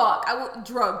 Yeah. Fuck.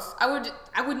 Drugs. I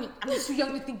wouldn't. I'm just too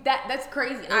young to think that. That's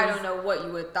crazy. I don't know what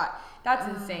you would have thought. That's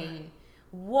insane.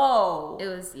 Whoa. It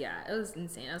was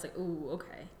insane. I was like, ooh,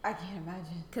 okay. I can't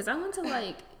imagine. Cause I went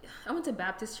to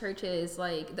Baptist churches.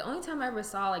 Like the only time I ever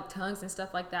saw like tongues and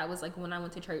stuff like that was like when I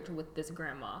went to church with this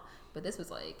grandma. But this was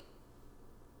like,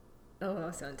 oh, it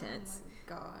was so intense. Oh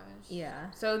my gosh.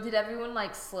 Yeah. So did everyone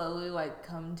like slowly like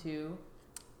come to?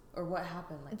 Or what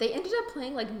happened? Like they ended up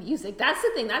playing like music. That's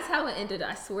the thing. That's how it ended.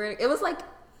 I swear. It was like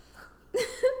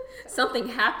something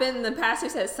happened. The pastor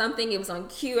said something. It was on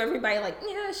cue. Everybody like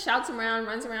shouts around,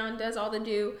 runs around, does all the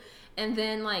do, and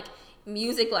then like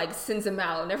music like sends them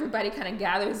out, and everybody kind of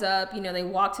gathers up. You know, they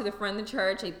walk to the front of the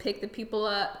church. They pick the people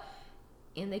up,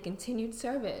 and they continued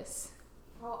service.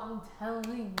 Oh, I'm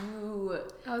telling you,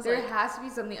 there has to be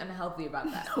something unhealthy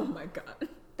about that. Oh my god.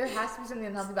 There has to be something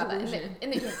unhealthy about that.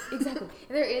 And exactly. And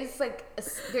there is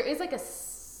like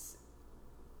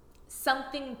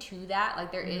something to that.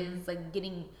 Like there is like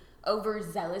getting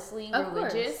overzealously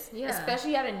religious,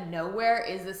 especially out of nowhere,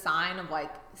 is a sign of like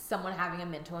someone having a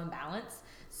mental imbalance.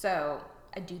 So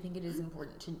I do think it is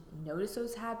important to notice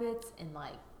those habits and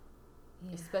like,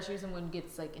 especially if someone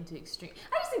gets like into extreme.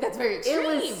 I just think that's very extreme.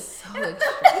 It was so extreme.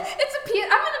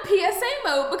 I'm in a PSA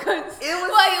mode because it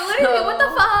was like literally so what the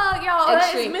fuck, y'all?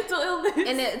 Extreme. That is mental illness.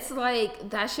 And it's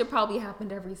like that shit probably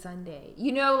happened every Sunday.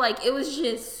 You know, like it was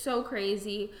just so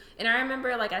crazy. And I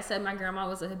remember, like I said, my grandma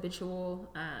was a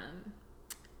habitual.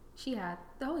 She had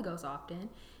the Holy Ghost often.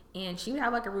 And she would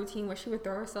have like a routine where she would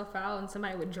throw herself out and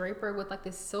somebody would drape her with like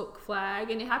this silk flag.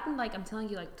 And it happened like, I'm telling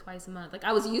you, like twice a month. Like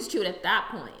I was used to it at that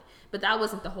point, but that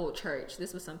wasn't the whole church.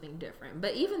 This was something different.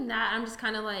 But even that, I'm just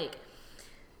kind of like,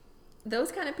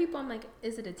 those kind of people, I'm like,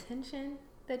 is it attention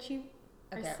that you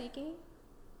are seeking?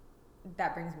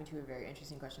 That brings me to a very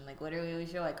interesting question. Like literally,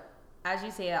 Alicia, like as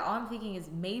you say that, all I'm thinking is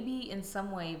maybe in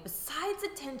some way, besides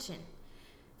attention,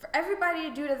 for everybody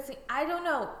to do it at the same, I don't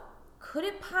know. Could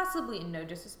it possibly, and no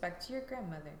disrespect to your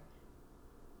grandmother,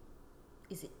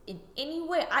 is it in any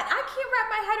way, I can't wrap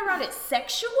my head around it,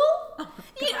 sexual? I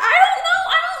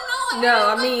don't know. No,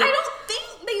 I mean, I don't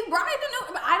think they ride the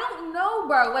note, but I don't know,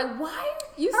 bro. Like, why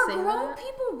are grown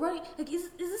people running? Like, is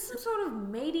this some sort of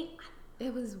mating?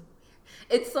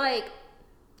 It's like,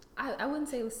 I wouldn't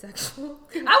say it was sexual.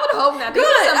 I would hope not. Good.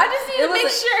 I just need to make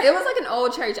sure. It was like an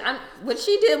old church. What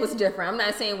she did was different. I'm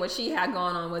not saying what she had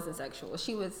going on wasn't sexual.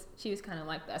 She was kind of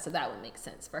like that, so that would make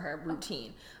sense for her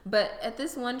routine. But at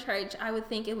this one church, I would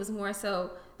think it was more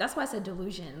so. That's why I said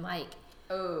delusion. Like,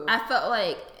 I felt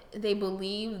like they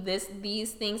believed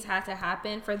these things had to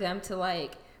happen for them to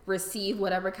like receive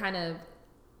whatever kind of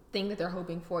thing that they're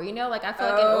hoping for, you know, like I feel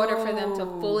like in order for them to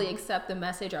fully accept the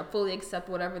message or fully accept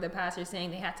whatever the pastor's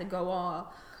saying, they had to go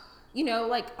all, you know,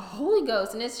 like Holy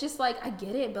Ghost. And it's just like, I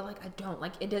get it, but like I don't,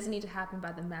 like it doesn't need to happen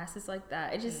by the masses like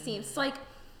that. It just seems like,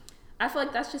 I feel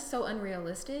like that's just so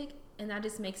unrealistic, and that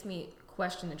just makes me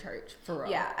question the church for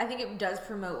real. Yeah, I think it does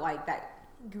promote like that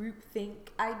groupthink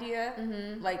idea.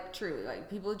 Like truly, like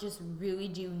people just really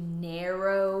do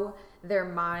narrow their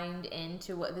mind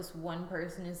into what this one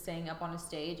person is saying up on a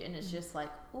stage, and it's just like,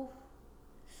 ooh,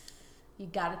 you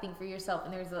got to think for yourself.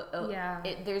 And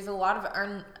there's a lot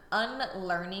of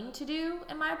unlearning to do,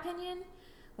 in my opinion,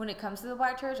 when it comes to the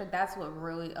Black church. Like that's what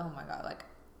really, oh my god, like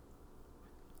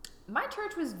my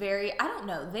church was very, I don't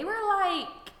know, they were like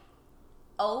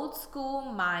old school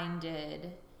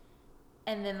minded.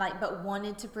 And then like, but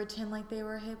wanted to pretend like they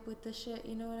were hip with the shit.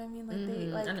 You know what I mean? Like they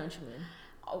like. I know what you mean.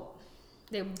 Oh,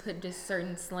 they would put just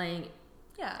certain slang,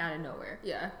 out of nowhere.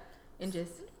 Yeah, and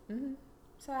just.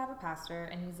 So I have a pastor,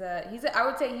 and he's a. I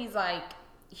would say he's like,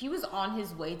 he was on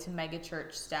his way to mega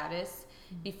church status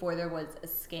before there was a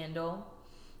scandal,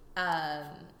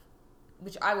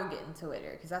 which I will get into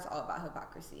later because that's all about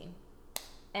hypocrisy.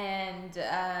 And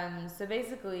so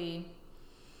basically,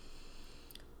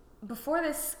 before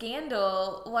this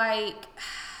scandal, like,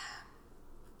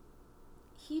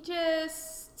 he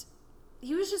just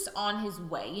he was just on his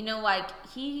way. You know, like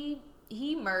he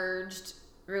merged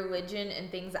religion and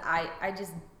things that I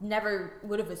just never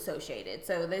would have associated.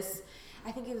 So this,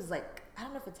 I think it was like, I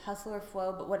don't know if it's Hustle or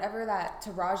Flow, but whatever that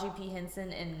Taraji P.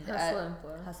 Henson and Hustle and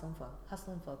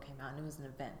Flow came out, and it was an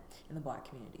event in the Black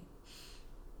community.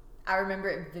 I remember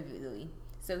it vividly.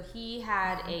 So he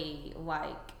had a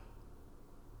like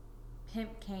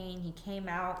pimp cane. He came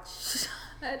out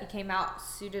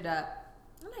suited up,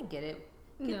 and I get it.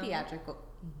 Theatrical.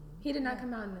 He did not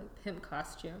come out in the pimp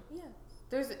costume. Yeah.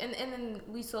 There's and then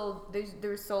we sold there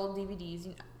were sold DVDs. You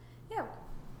know, yeah,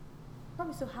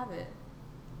 probably still have it.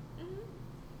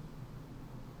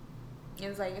 It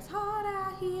was like, it's hard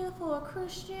out here for a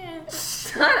Christian.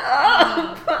 Shut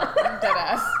up. I'm dead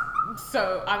ass.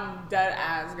 So I'm dead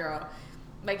ass, girl.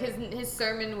 Like his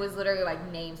sermon was literally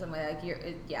like name somebody like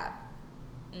yeah.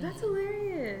 That's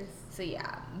hilarious. So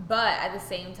yeah, but at the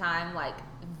same time, like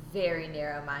very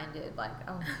narrow minded. Like,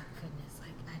 oh my goodness,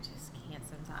 like I just can't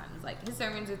sometimes. Like his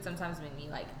sermons would sometimes make me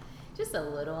like just a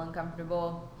little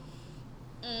uncomfortable.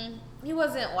 He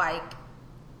wasn't like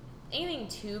anything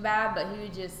too bad, but he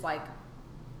would just like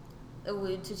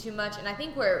allude to too much. And I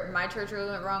think where my church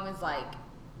really went wrong is like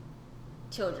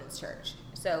children's church.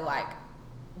 So like,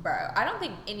 bro, I don't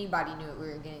think anybody knew what we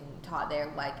were getting taught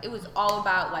there. Like it was all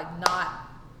about like not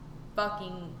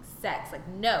fucking sex. Like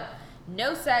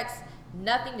no sex,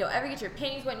 nothing. Don't ever get your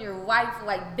panties wet in your wife.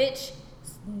 Like bitch,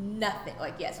 nothing.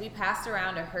 Like yes, we passed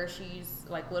around a Hershey's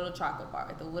like little chocolate bar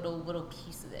with a little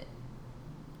piece of it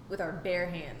with our bare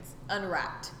hands,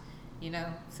 unwrapped. You know,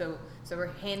 so we're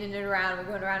handing it around. We're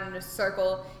going around in a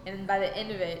circle, and by the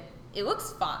end of it, it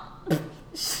looks fine. It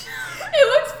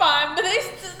looks fine, but they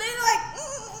like,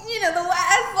 you know, the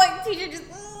last like teacher just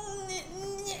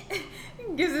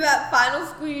gives it that final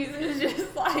squeeze, and it's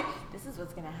just like, this is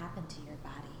what's gonna happen to your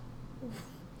body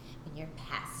when you're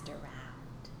passed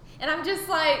around. And I'm just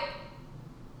like,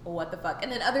 what the fuck?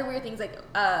 And then other weird things like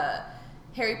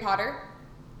Harry Potter.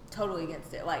 Totally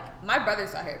against it. Like, my brother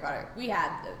saw Harry Potter. We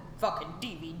had the fucking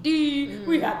DVD.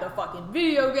 We had the fucking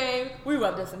video game. We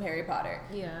loved us some Harry Potter.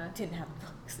 Yeah. Didn't have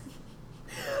books.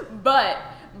 But,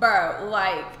 bro,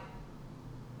 like,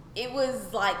 it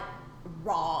was, like,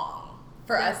 wrong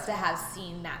for us to have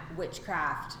seen that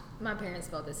witchcraft. My parents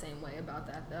felt the same way about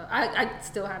that, though. I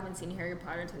still haven't seen Harry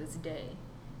Potter to this day.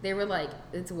 They were like,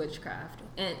 it's witchcraft.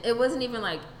 And it wasn't even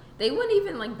like, they wouldn't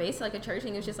even, like, base it like a church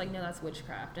thing. It was just like, no, that's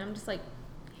witchcraft. And I'm just like,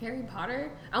 Harry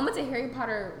Potter? I went to Harry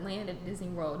Potter Land at Disney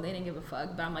World and they didn't give a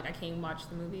fuck, but I'm like, I can't watch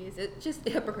the movies. It's just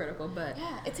hypocritical, but...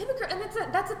 Yeah, it's hypocritical.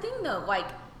 And that's the thing, though. Like,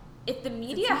 if the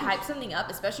media hypes something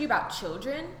up, especially about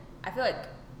children, I feel like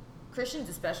Christians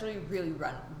especially really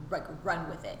run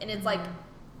with it. And it's like,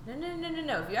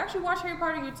 no. If you actually watch Harry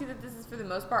Potter, you'd see that this is, for the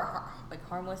most part, like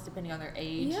harmless depending on their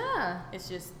age. Yeah. It's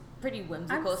just pretty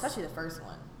whimsical, especially the first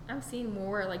one. I've seen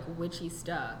more like witchy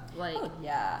stuff. Like,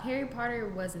 Harry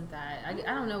Potter wasn't that. I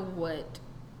don't know what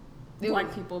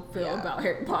black people feel about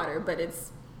Harry Potter, but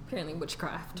it's apparently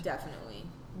witchcraft. Definitely.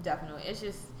 It's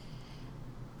just,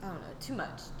 I don't know, too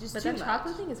much. Just but too that much.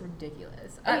 Chocolate thing is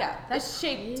ridiculous. That's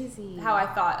shaped how I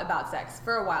thought about sex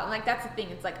for a while. And like that's the thing.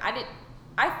 It's like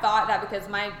I thought that because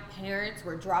my parents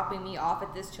were dropping me off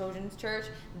at this children's church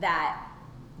that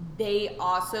they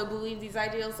also believe these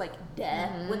ideals, like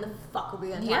death. When the fuck are we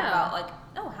gonna talk about like,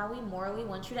 oh, how we morally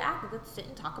want you to act? Like, let's sit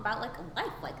and talk about like a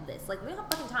life like this. Like we don't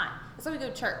have fucking time. That's why we go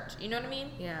to church. You know what I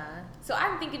mean? Yeah. So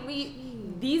I'm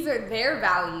thinking these are their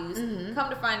values.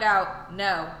 Come to find out,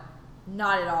 no,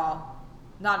 not at all.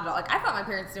 Not at all. Like I thought my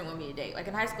parents didn't want me to date. Like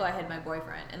in high school, I had my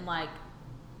boyfriend, and like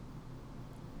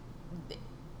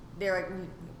they're like,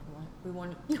 we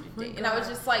want you to date, and I was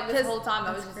just like, this whole time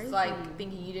I was just like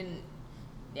thinking you didn't.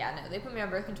 Yeah, no, they put me on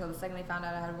birth control the second they found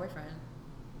out I had a boyfriend.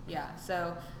 Yeah,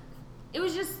 so it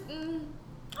was just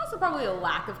also probably a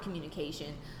lack of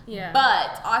communication. Yeah.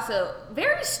 But also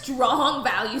very strong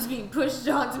values being pushed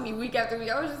onto me week after week.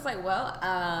 I was just like, well,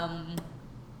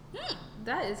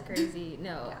 that is crazy.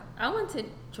 No, I went to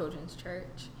children's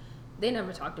church. They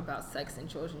never talked about sex in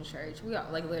children's church. We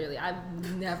got, like, literally,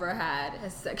 I've never had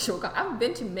a sexual... I've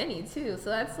been to many, too.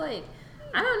 So that's, like,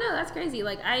 I don't know. That's crazy.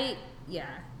 Like,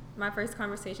 my first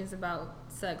conversations about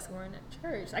sex weren't at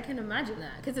church. I can imagine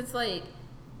that. Because it's like,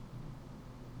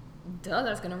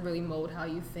 that's going to really mold how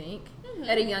you think.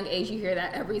 At a young age, you hear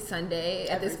that every Sunday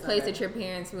at this place that your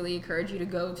parents really encourage you to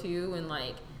go to and,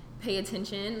 like, pay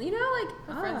attention. You know, like...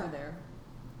 My friends are there.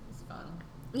 It's fun.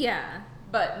 Yeah.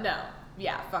 But, no.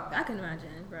 Yeah, fuck that. I can imagine,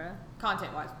 bro.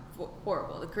 Content-wise,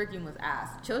 horrible. The curriculum was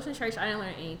ass. Children's church, I didn't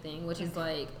learn anything, which is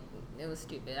like, it was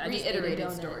stupid. I reiterated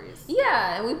just stories.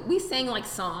 Yeah, and we sang like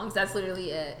songs. That's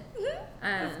literally it.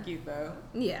 That's cute though.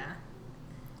 Yeah,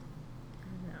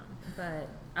 But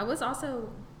I was also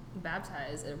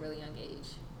baptized at a really young age.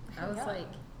 I was like,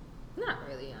 not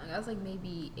really young. I was like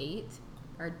maybe 8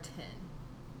 or 10.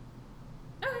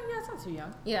 Okay, yeah, that's not too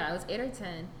young. Yeah, I was 8 or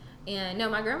 10. And no,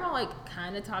 my grandma like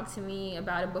kind of talked to me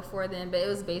about it before then, but it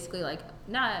was basically like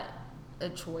not a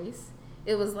choice.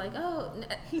 It was like, oh,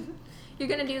 you're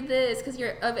gonna do this because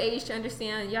you're of age to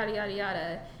understand, yada yada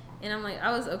yada. And I'm like, I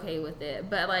was okay with it,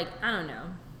 but like, I don't know.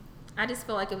 I just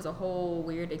feel like it was a whole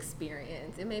weird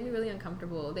experience. It made me really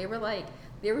uncomfortable. They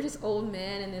were just old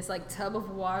men in this like tub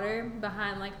of water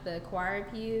behind like the choir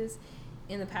pews,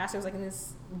 and the pastor was like in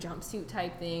this jumpsuit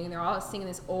type thing, and they're all singing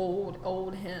this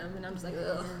old hymn, and I'm just like,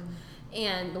 ugh.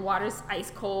 And the water's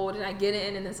ice cold, and I get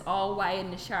in, and it's all white,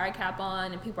 and the shower cap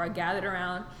on, and people are gathered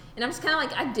around, and I'm just kind of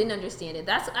like, I didn't understand it.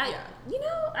 I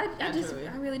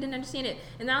really didn't understand it,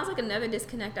 and that was like another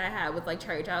disconnect I had with like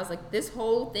church. I was like, this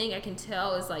whole thing I can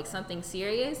tell is like something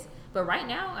serious, but right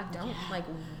now I don't like.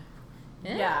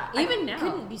 Yeah, even now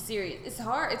couldn't be serious. It's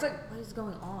hard. It's like, what is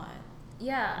going on?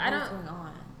 Yeah, What's going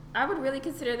on? I would really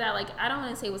consider that, like, I don't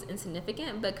want to say it was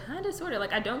insignificant, but kind of, sort of,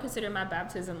 like, I don't consider my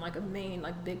baptism, like, a main,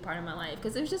 like, big part of my life,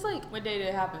 because it was just, like... What day did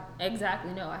it happen?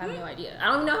 Exactly, no, I have no idea. I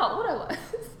don't even know how old I was.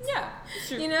 Yeah,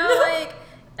 true. You know, like,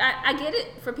 I get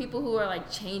it for people who are, like,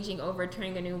 changing over,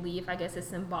 turning a new leaf. I guess it's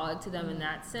symbolic to them in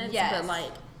that sense. Yes. But,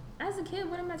 like, as a kid,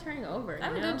 what am I turning over? I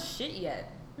haven't done shit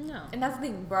yet. No. And that's the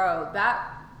thing, bro,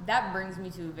 that brings me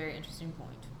to a very interesting point.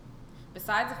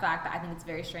 Besides the fact that I think it's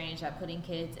very strange that putting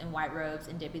kids in white robes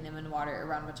and dipping them in water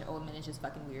around a bunch of old men is just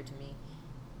fucking weird to me.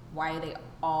 Why are they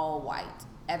all white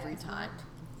every time?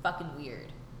 Fucking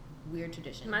weird. Weird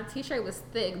tradition. My t-shirt was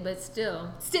thick, but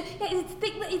still. Yeah, it's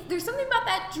thick, but there's something about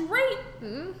that drape.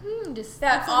 Mm-hmm. Just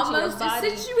that almost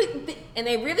situates. And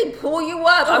they really pull you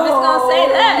up. I'm just gonna say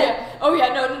that. Yeah. Oh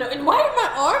yeah, no. And why are my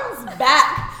arms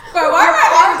back? Bro, why are my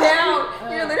arms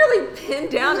down? You're literally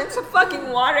pinned down into fucking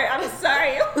water. I'm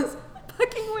sorry. It was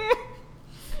fucking weird.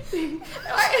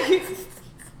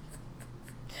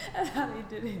 That's how they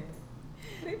did it.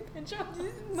 They pinch up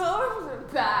these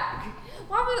arms back.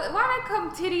 Why did I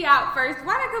come titty out first?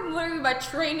 Why did I come literally my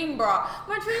training bra?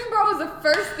 My training bra was the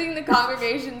first thing the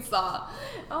congregation saw.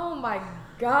 Oh my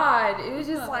god. It was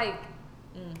just like...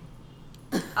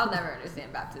 I'll never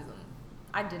understand baptism.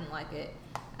 I didn't like it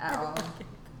at all.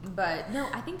 But no,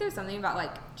 I think there's something about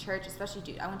like church, especially,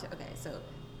 dude. I went to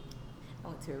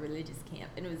a religious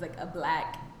camp, and it was like a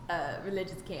black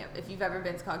religious camp. If you've ever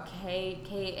been, it's called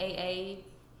KAA,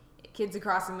 Kids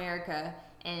Across America,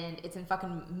 and it's in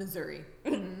fucking Missouri.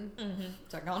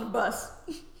 So I got on a bus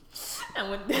and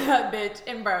went to that bitch,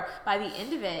 and bro, by the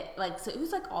end of it, like, so it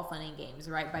was like all fun and games,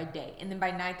 right, by day, and then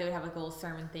by night they would have like a little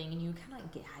sermon thing, and you kind of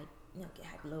like get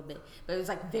hyped a little bit, but it was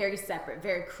like very separate,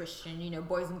 very Christian. You know,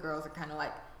 boys and girls are kind of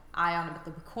like eye on it,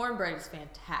 but the cornbread is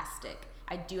fantastic.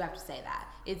 I do have to say that.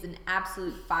 It's an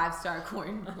absolute 5-star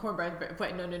cornbread.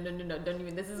 But no, don't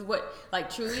even. This is what, like,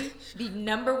 truly the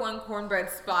 #1 cornbread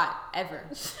spot ever.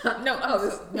 No,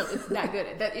 it's that good.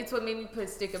 It's what made me put a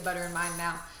stick of butter in mine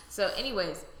now. So,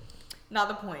 anyways, not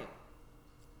the point.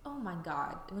 Oh my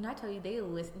god! When I tell you they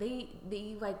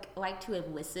like to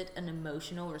elicit an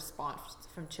emotional response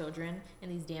from children in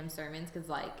these damn sermons, because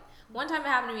like one time it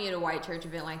happened to me at a white church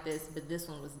event like this, but this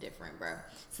one was different, bro.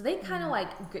 So they kind of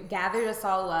like gathered us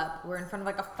all up. We're in front of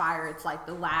like a fire. It's like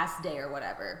the last day or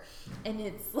whatever, and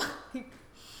it's like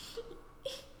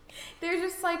they're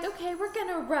just like, okay, we're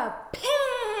gonna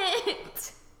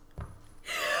repent.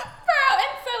 Bro,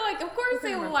 and so like, of course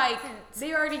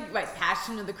they already like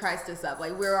Passion of the Christ us up.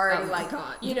 Like we're already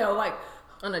you know, like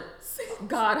on a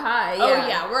God high. Yeah. Oh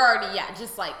yeah, we're already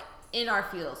just like in our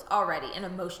feels already, and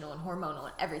emotional and hormonal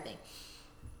and everything.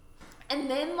 And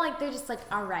then like they're just like,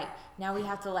 all right, now we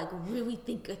have to like really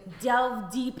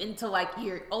delve deep into like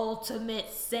your ultimate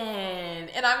sin,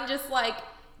 and I'm just like,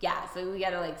 yeah, so we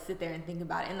gotta like sit there and think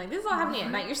about it. And like this is all happening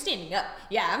at night. You're standing up.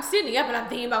 Yeah, I'm standing up and I'm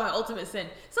thinking about my ultimate sin.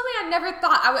 Something I never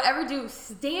thought I would ever do,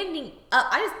 standing up.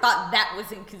 I just thought that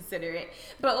was inconsiderate.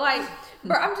 But like,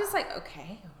 bro, I'm just like,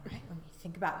 okay, all right, let me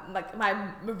think about like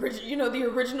my the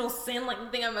original sin, like the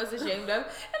thing I'm most ashamed of.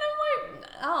 And I'm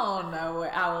like, I don't know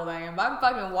how old I am, but I'm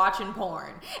fucking watching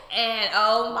porn. And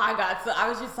oh my god, so I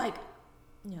was just like,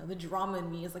 you know, the drama in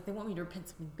me is like, they want me to repent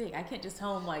something big. I can't just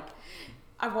tell them like,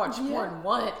 I've watched porn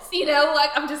once, you know,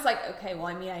 like, I'm just like, okay, well,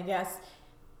 I mean, I guess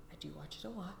I do watch it a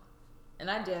lot.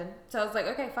 And I did. So I was like,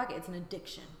 okay, fuck it, it's an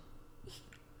addiction.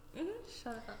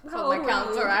 Shut up. So my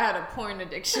counselor, I had a porn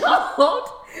addiction. How old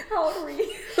were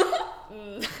you?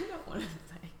 I don't want to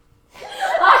say.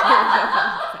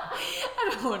 I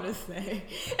don't want to say.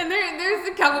 And there's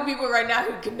a couple people right now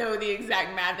who can know the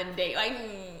exact math and date. Like,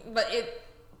 but it...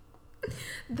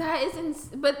 That is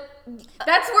but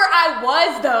that's where I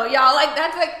was though, y'all. Like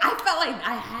that's like I felt like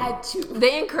I had to.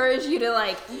 They encourage you to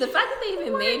like the fact that they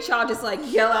even made y'all just like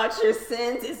yell out your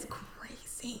sins is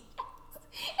crazy.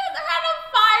 And they're having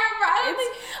a fire, bro.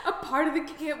 It's a part of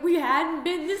the camp we hadn't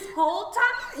been this whole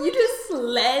time. You just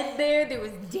sled there. There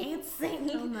was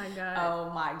dancing. Oh my god. Oh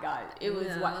my god. It was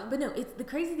wild. But no, it's the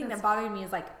crazy thing that bothered me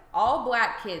is like all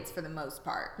black kids for the most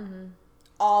part. Mm-hmm.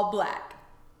 All black.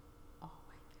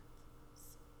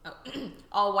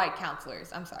 All white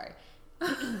counselors. I'm sorry.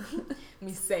 Let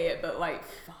me say it, but like,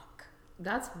 fuck.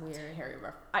 That's weird. Harry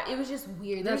Ruff. It was just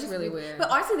weird. That's just really weird.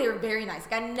 But honestly, they were very nice.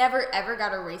 Like, I never ever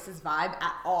got a racist vibe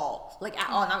at all. Like, at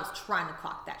all. And I was trying to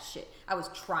clock that shit. I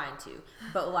was trying to.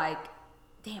 But like,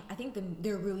 damn, I think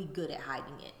they're really good at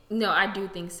hiding it. No, I do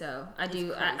think so. I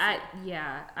do. I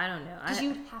don't know. Because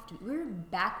you have to. We're in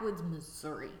backwoods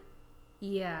Missouri.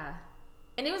 Yeah.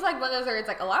 And it was like one of those where it's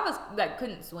like a lot of us like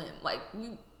couldn't swim. Like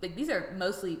these are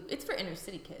mostly it's for inner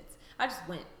city kids. I just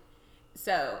went.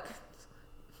 So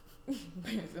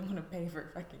parents don't want to pay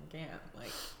for fucking camp.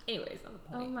 Like anyways, not the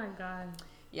point. Oh my god.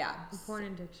 Yeah. Porn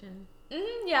addiction.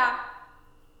 Yeah.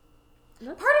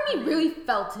 That's part of me really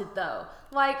felt it though.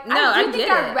 Like no, I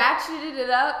think I ratcheted it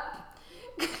up.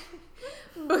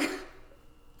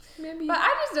 Maybe. But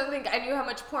I just don't think I knew how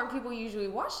much porn people usually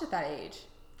watched at that age.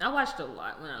 I watched a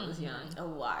lot when I was young. A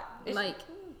lot. Like,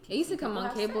 it used to come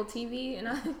on cable TV, and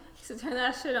I used to turn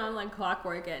that shit on like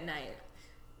clockwork at night.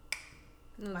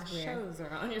 My shows are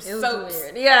on your soaps. It was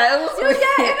weird. Yeah, it was weird.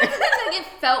 Yeah, it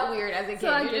felt weird as a kid.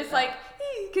 So you're just like,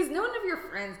 because none of your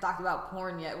friends talked about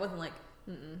porn yet. It wasn't like,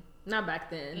 not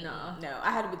back then, no. No, I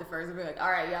had to be the first to be like,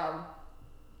 all right, y'all,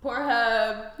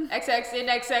 Pornhub,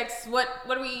 XXNXX, what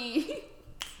do we...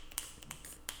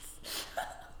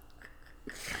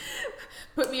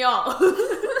 Put me on.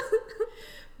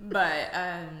 But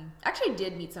actually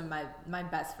did meet some of my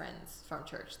best friends from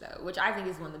church though, which I think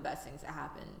is one of the best things that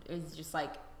happened. It was just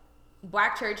like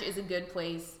black church is a good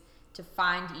place to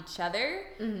find each other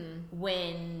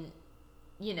when,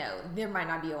 you know, there might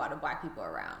not be a lot of black people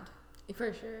around.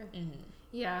 For sure.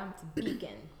 Yeah. It's a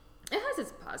beacon. It has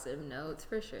its positive notes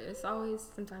for sure. It's always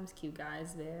sometimes cute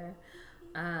guys there.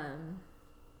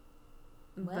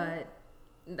 But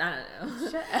I don't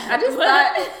know. I just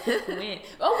thought when?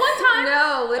 Oh, one time.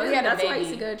 No, literally, that's what I used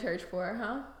to go to church for,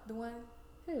 huh? The one?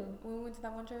 Who? When we went to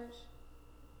that one church?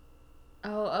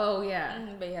 Oh yeah.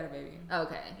 But he had a baby.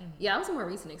 Okay. Yeah, that was a more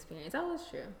recent experience. That was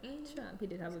true. Sure, he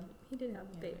did have a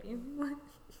baby. What?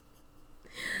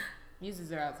 Uses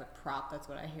her as a prop. That's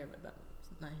what I hear, but that's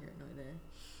not here nor there.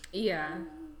 Yeah.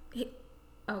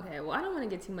 Okay. Well, I don't want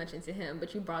to get too much into him,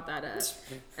 but you brought that up.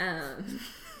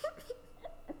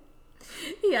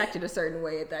 He acted a certain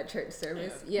way at that church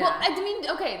service. Yeah. Well, I mean,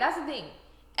 okay, that's the thing.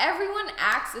 Everyone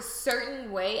acts a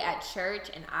certain way at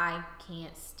church, and I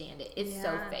can't stand it. It's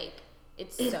so fake.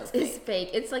 It's so fake. It's fake.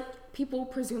 It's like people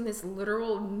presume this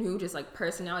literal new just like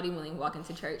personality when they walk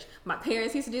into church. My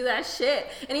parents used to do that shit,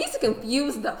 and it used to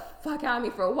confuse the fuck out of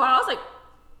me for a while. I was like,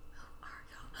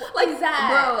 who are y'all? Like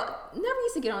that, bro. Never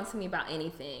used to get on to me about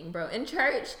anything, bro. In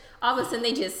church, all of a sudden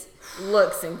they just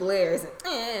looks and glares,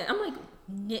 and I'm like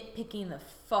nitpicking the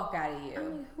fuck out of you. I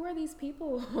mean, who are these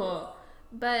people?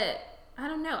 But I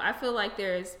don't know. I feel like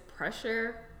there's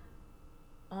pressure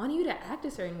on you to act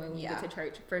a certain way when you get to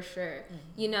church, for sure.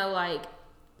 You know, like,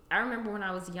 I remember when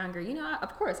I was younger, you know,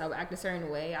 of course I would act a certain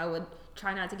way. I would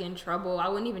try not to get in trouble. I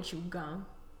wouldn't even chew gum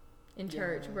in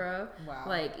church, bro. Wow.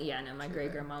 Like, yeah, no, my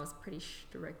great grandma was pretty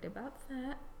strict about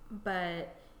that.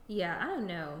 But, yeah, I don't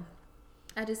know.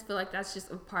 I just feel like that's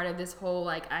just a part of this whole,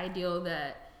 like, ideal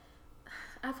that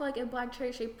I feel like in black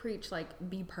church they preach like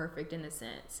be perfect in a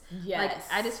sense. Yes. Like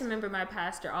I just remember my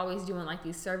pastor always doing like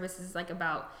these services like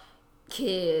about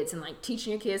kids and like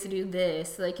teaching your kids to do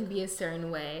this so they can be a certain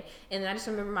way. And I just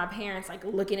remember my parents like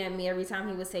looking at me every time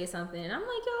he would say something, and I'm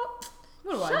like, yo,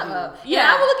 what do I do? Up.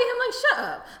 Yeah, I would look at him like, shut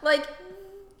up. Like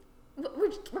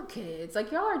we're kids.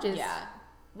 Like y'all are just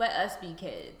let us be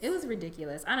kids. It was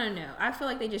ridiculous. I don't know. I feel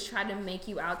like they just tried to make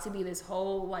you out to be this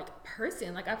whole like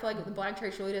person. Like I feel like the black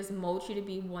church really does mold you to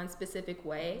be one specific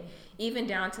way, even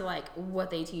down to like what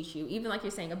they teach you. Even like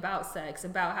you're saying about sex,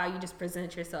 about how you just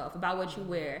present yourself, about what you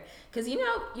wear. Because you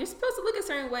know you're supposed to look a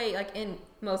certain way, like in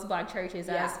most black churches,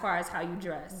 as far as how you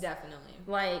dress. Definitely.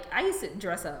 Like I used to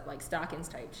dress up like stockings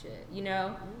type shit. You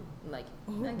know. Like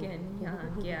again,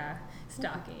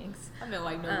 stockings. I meant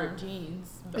like no ripped jeans.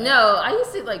 But. No, I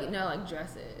used to like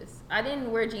dresses. I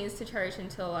didn't wear jeans to church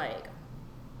until like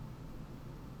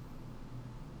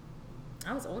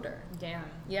I was older. Damn.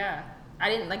 Yeah, I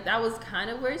didn't like that was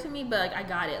kind of weird to me, but like I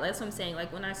got it. That's what I'm saying.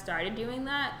 Like when I started doing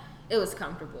that, it was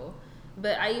comfortable.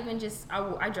 But I even just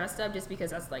I dressed up just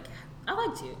because I was like, I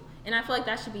like to, and I feel like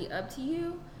that should be up to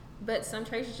you. But some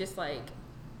churches just like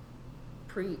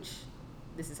preach,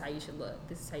 this is how you should look,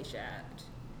 this is how you should act.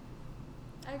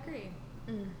 I agree.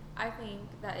 I think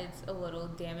that it's a little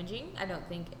damaging. I don't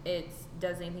think it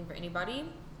does anything for anybody.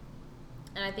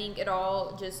 And I think it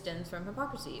all just stems from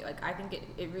hypocrisy. Like, I think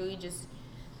it really just,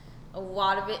 a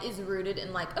lot of it is rooted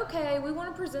in like, okay, we want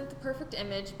to present the perfect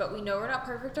image, but we know we're not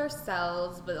perfect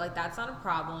ourselves, but like that's not a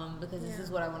problem because this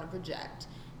is what I want to project.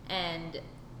 And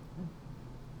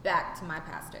back to my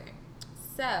pastor.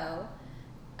 So,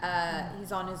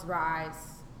 he's on his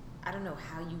rise. I don't know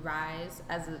how you rise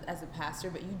as a pastor,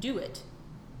 but you do it.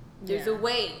 There's a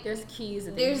way. There's keys.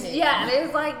 That There's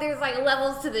like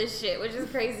levels to this shit, which is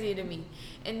crazy to me.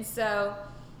 And so,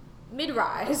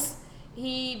 mid-rise,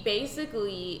 he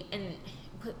basically, and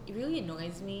what really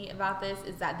annoys me about this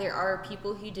is that there are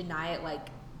people who deny it like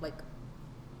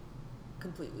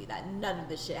completely, that none of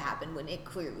this shit happened when it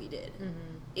clearly did.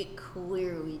 It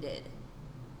clearly did.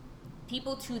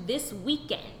 People to this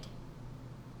weekend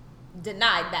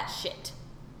denied that shit.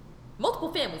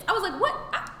 Multiple families. I was like, what?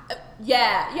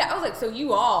 Yeah. I was like, so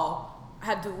you all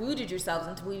have deluded yourselves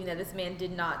into believing that this man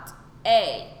did not,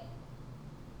 A,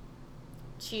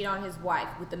 cheat on his wife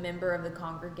with a member of the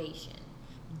congregation,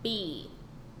 B,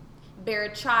 bear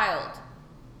a child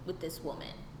with this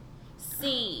woman,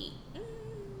 C,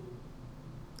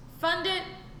 fund it,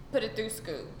 put it through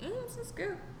school. It's in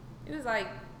school. It was like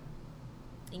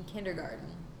in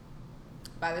kindergarten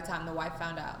by the time the wife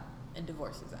found out and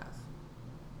divorced his ass.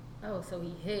 Oh, so he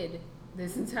hid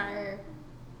this entire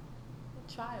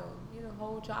child. You know, the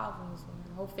whole child from this woman,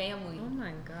 the whole family. Oh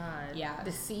my God. Yeah.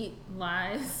 Deceit,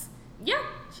 lies. Yeah.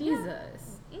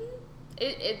 Jesus. Yeah.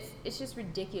 It's just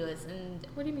ridiculous. And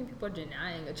what do you mean people are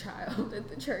denying a child at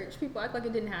the church? People act like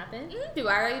it didn't happen?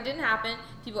 People act like it didn't happen.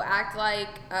 People act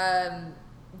like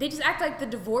they just act like the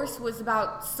divorce was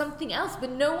about something else,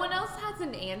 but no one else has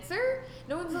an answer.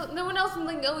 No one else is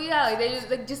like, oh yeah, like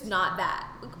they just not that.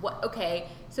 Like, what? Okay,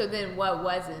 so then what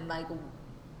wasn't like?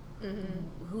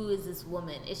 Who is this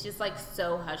woman? It's just like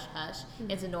so hush hush.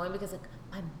 It's annoying because like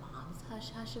my mom's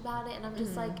hush hush about it, and I'm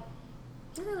just like,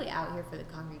 you're really out here for the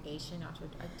congregation.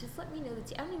 Just let me know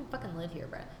that I don't even fucking live here,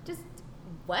 bro. Just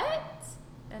what?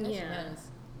 And she knows,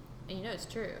 and you know it's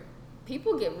true.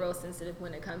 People get real sensitive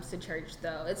when it comes to church,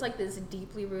 though. It's like this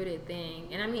deeply rooted thing,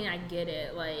 and I mean, I get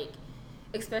it. Like,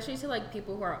 especially to like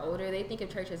people who are older, they think of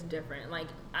church as different. Like,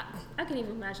 I can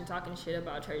even imagine talking shit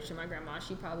about church to my grandma.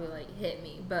 She probably like hit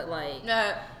me, but like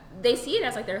they see it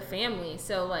as like their family.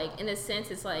 So like in a sense,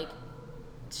 it's like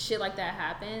shit like that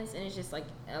happens, and it's just like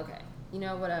okay, you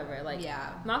know, whatever. Like,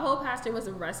 my whole pastor was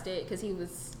arrested because he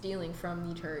was stealing from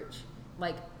the church.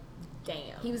 Like,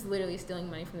 damn, he was literally stealing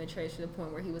money from the church to the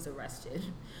point where he was arrested.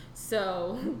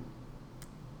 So.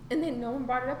 And then no one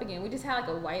brought it up again. We just had like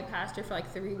a white pastor for like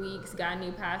 3 weeks, got a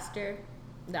new pastor.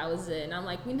 That was it. And I'm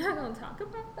like, we're not going to talk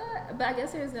about that? But I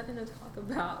guess there's nothing to talk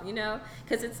about, you know?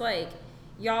 Because it's like,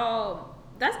 y'all,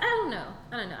 I don't know.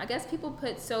 I guess people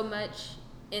put so much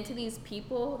into these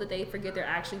people that they forget they're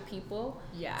actually people.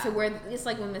 Yeah. To where it's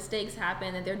like when mistakes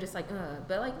happen and they're just like,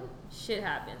 but like shit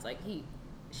happens. Like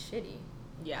shitty.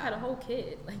 Yeah. Had a whole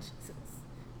kid. Like, Jesus.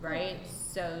 Right?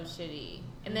 So shitty.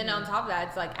 And then on top of that,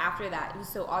 it's like after that, it was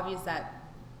so obvious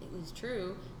that it was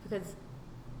true because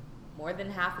more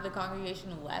than half of the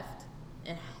congregation left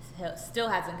and still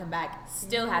hasn't come back,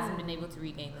 still hasn't been able to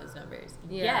regain those numbers.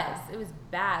 Yeah. Yes, it was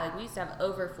bad. Like we used to have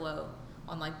overflow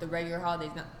on like the regular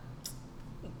holidays, not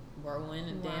whirlwind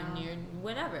and damn near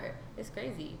whenever. It's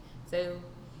crazy. So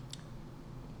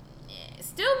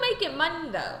still making money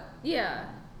though. Yeah.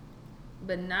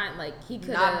 But not like he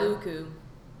could not buku.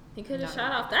 He could have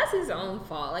shot off. That's his own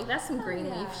fault. Like that's some green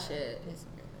leaf shit. It's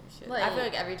some green leaf shit. Like, I feel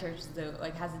like every church though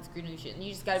like has its green leaf shit, and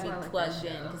you just gotta be plugged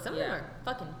in because some of them are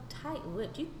fucking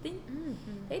tight-lipped. You think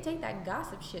they take that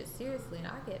gossip shit seriously, and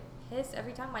I get pissed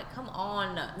every time. Like, come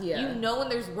on, you know when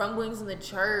there's rumblings in the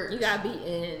church, you gotta be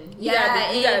in. You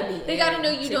gotta be. They gotta know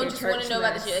you don't just want to know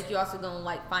about the shit. Like you also gonna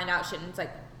like find out shit, and it's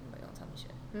like nobody gonna tell me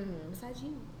shit besides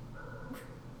you.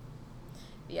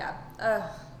 Yeah.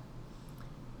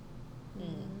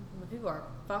 But people are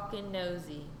fucking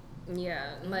nosy.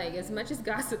 Yeah, like as much as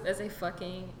gossip as they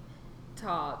fucking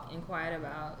talk and quiet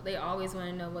about, they always want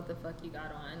to know what the fuck you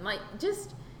got on. Like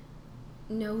just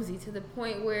nosy to the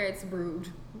point where it's rude.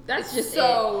 That's just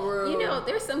so rude. You know,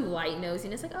 there's some light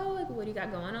nosiness, like, oh, like what do you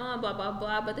got going on, blah blah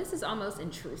blah. But this is almost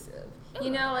intrusive.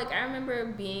 You know, like I remember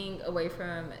being away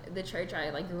from the church I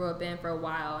like grew up in for a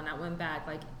while, and I went back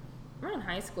like around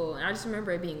high school, and I just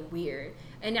remember it being weird,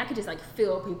 and I could just like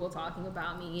feel people talking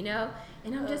about me, you know,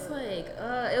 and I'm just like,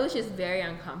 it was just very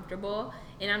uncomfortable,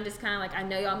 and I'm just kind of like, I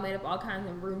know y'all made up all kinds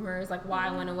of rumors, like why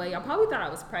I went away. Y'all probably thought I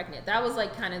was pregnant. That was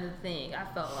like kind of the thing I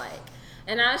felt like,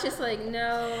 and I was just like,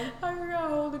 no. I forgot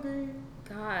how old agree.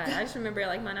 God, I just remember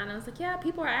like my nana was like, yeah,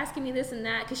 people are asking me this and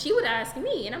that, because she would ask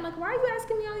me, and I'm like, why are you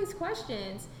asking me all these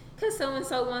questions? Because so and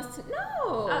so wants to.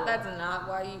 No. That's not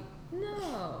why you.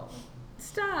 No.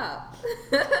 Stop.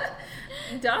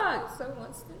 Dog. So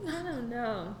wants to. I don't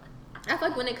know. I feel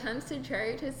like when it comes to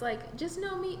church, it's like, just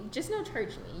know me, just know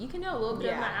church me. You can know a little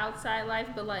bit of my outside life,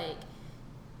 but like,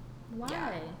 why?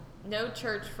 Yeah. No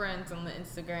church friends on the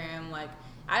Instagram. Like,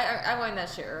 I learned that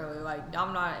shit early. Like,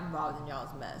 I'm not involved in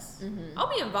y'all's mess. Mm-hmm.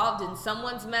 I'll be involved in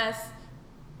someone's mess,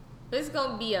 but it's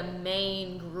gonna be a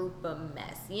main group of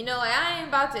mess. You know, like, I ain't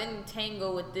about to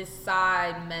entangle with this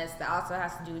side mess that also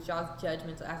has to do with y'all's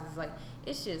judgmental actions. Like,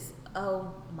 it's just,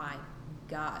 oh my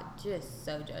God, just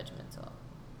so judgmental.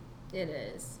 It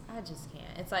is. I just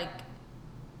can't. It's like,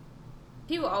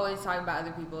 people always talk about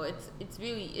other people. It's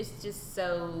really, it's just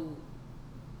so,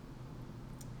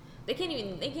 they can't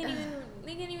even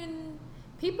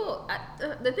People,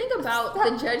 the thing about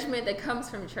the judgment that comes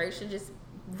from church, it just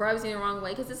rubs you the wrong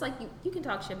way, because it's like you can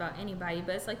talk shit about anybody,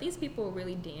 but it's like these people will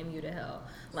really damn you to hell.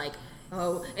 Like,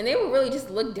 oh, and they will really just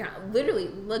literally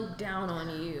look down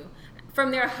on you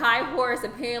from their high horse,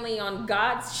 apparently on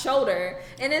God's shoulder,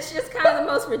 and it's just kind of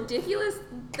the most ridiculous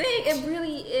thing. It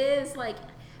really is, like,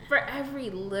 for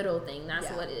every little thing, that's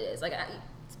what it is. Like,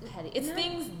 it's petty. It's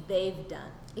things they've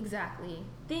done. Exactly.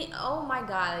 Oh my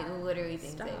God, like, literally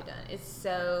things they've done. It's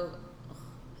so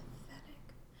pathetic.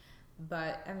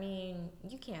 But I mean,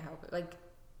 you can't help it. Like,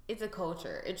 it's a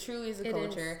culture. It truly is a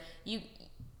culture.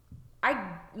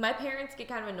 My parents get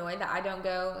kind of annoyed that I don't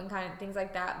go and kind of things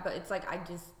like that, but it's like,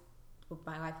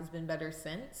 my life has been better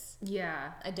since.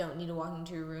 Yeah. I don't need to walk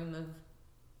into a room of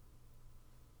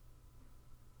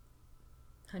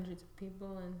hundreds of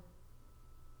people and.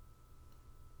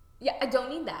 Yeah, I don't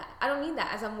need that. I don't need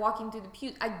that as I'm walking through the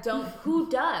pews. I don't. Who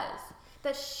does?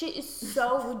 That shit is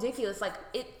so ridiculous. Like,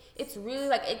 it's really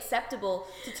like acceptable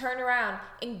to turn around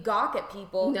and gawk at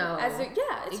people. No.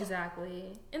 It's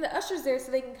exactly. And the usher's there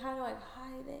so they can kind of like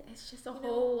hide it. It's just a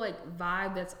whole like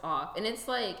vibe that's off. And it's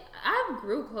like, I've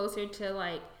grew closer to,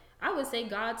 like, I would say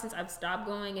God since I've stopped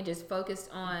going and just focused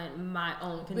on my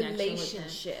own connection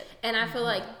with him. And I feel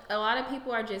like a lot of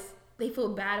people are just, they feel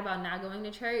bad about not going to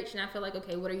church, and I feel like,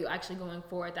 okay, what are you actually going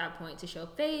for at that point? To show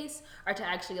face or to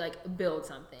actually like build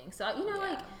something? So, you know,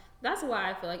 like, that's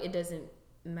why I feel like it doesn't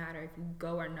matter if you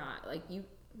go or not. Like,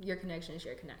 your connection is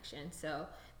your connection. So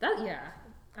that,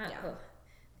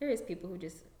 there is people who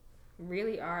just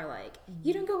really are like,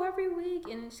 you don't go every week,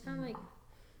 and it's kind of like,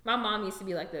 my mom used to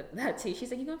be like that too.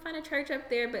 She's like, you gonna find a church up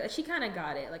there, but she kind of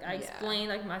got it. Like, I explained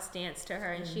like my stance to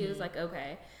her, and she was like,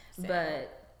 okay. Same.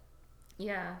 But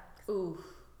yeah. Ooh,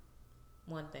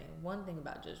 one thing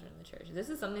about judgment in the church. This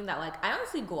is something that, like, I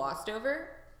honestly glossed over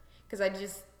because I knew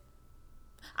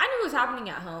it was happening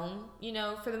at home, you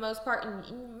know, for the most part, and,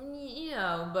 you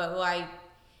know, but like,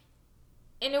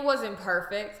 and it wasn't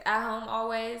perfect at home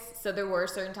always. So there were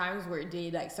certain times where it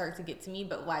did like start to get to me,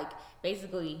 but like,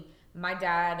 basically, my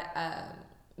dad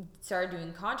started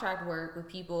doing contract work with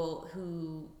people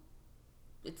who,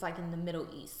 it's like in the Middle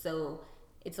East, so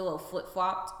it's a little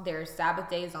flip-flopped. Their Sabbath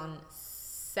day is on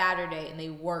Saturday, and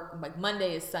they work, like,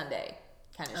 Monday is Sunday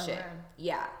kind of shit. Man.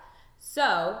 Yeah.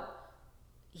 So,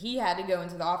 he had to go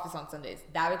into the office on Sundays.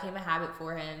 That became a habit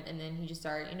for him, and then he just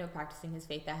started, you know, practicing his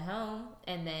faith at home.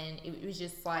 And then it was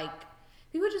just, like,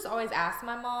 people just always ask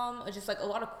my mom, just, like, a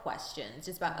lot of questions.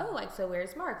 Just about, oh, like, so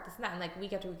where's Mark? This and that. And, like,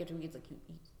 week after week after week, it's like,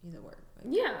 he's at work.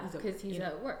 Like, yeah, because he's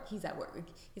at work. He's at work.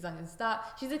 He's not going to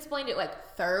stop. She's explained it,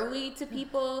 like, thoroughly to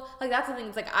people. Like, that's the thing.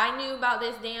 It's like, I knew about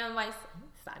this damn, like,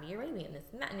 Saudi Arabia and this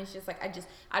and that. And it's just, like,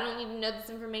 I don't need to know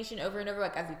this information over and over.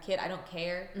 Like, as a kid, I don't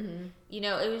care. Mm-hmm. You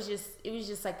know, it was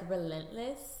just, like,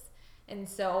 relentless. And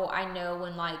so I know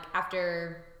when, like,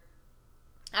 after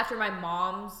my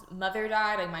mom's mother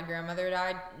died, like, my grandmother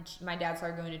died, my dad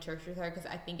started going to church with her because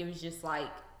I think it was just, like,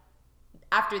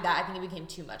 after that, I think it became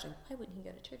too much. Like, why wouldn't he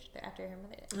go to church after her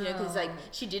mother died? You know, because, like,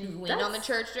 she did win on the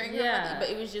church during her mother, but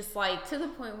it was just, like... To the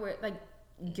point where, like,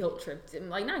 guilt tripped him.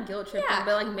 Like, not guilt tripped him,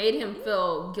 but, like, made him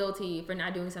feel guilty for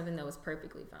not doing something that was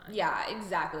perfectly fine. Yeah,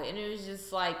 exactly. And it was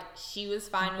just, like, she was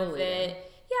fine with it.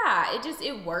 Yeah,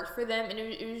 it worked for them, and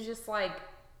it was just, like...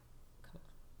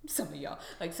 Some of y'all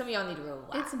need to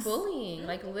relax. It's bullying.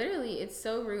 Like, literally, it's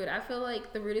so rude. I feel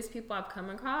like the rudest people I've come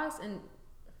across, and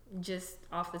just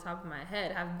off the top of my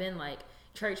head, have been like,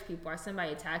 church people or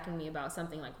somebody attacking me about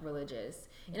something like religious.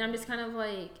 And I'm just kind of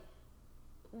like,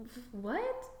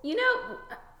 what? You know,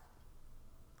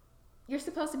 you're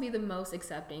supposed to be the most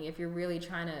accepting if you're really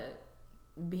trying to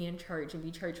be in church and be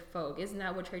church folk. Isn't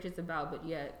that what church is about? But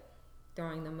yet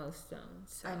throwing the most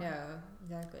stones. So. I know,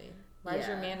 exactly. Why is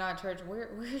your man not at church?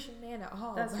 Where's your man at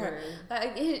all? That's weird.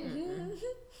 Like,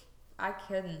 I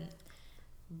couldn't.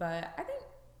 But I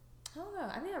don't know.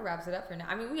 I think that wraps it up for now.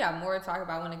 I mean, we got more to talk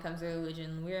about when it comes to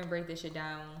religion. We're going to break this shit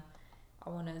down. I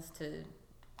want us to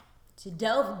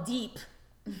delve deep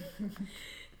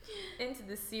into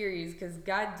the series because,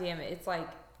 god damn it, it's like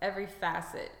every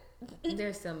facet.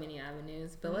 There's so many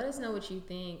avenues, but let us know what you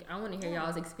think. I want to hear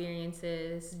y'all's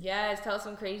experiences. Yes, tell us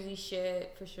some crazy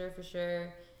shit for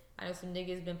sure. I know some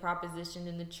niggas been propositioned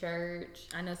in the church.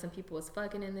 I know some people was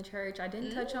fucking in the church. I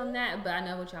didn't touch on that, but I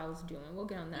know what y'all was doing. We'll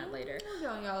get on that later. We'll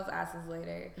get on y'all's asses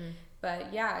later.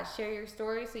 But yeah, share your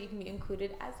story so you can be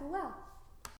included as well.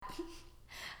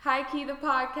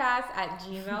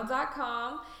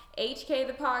 HighKeyThePodcast@gmail.com. HK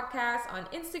the Podcast on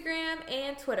Instagram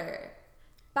and Twitter.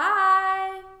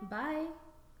 Bye. Bye.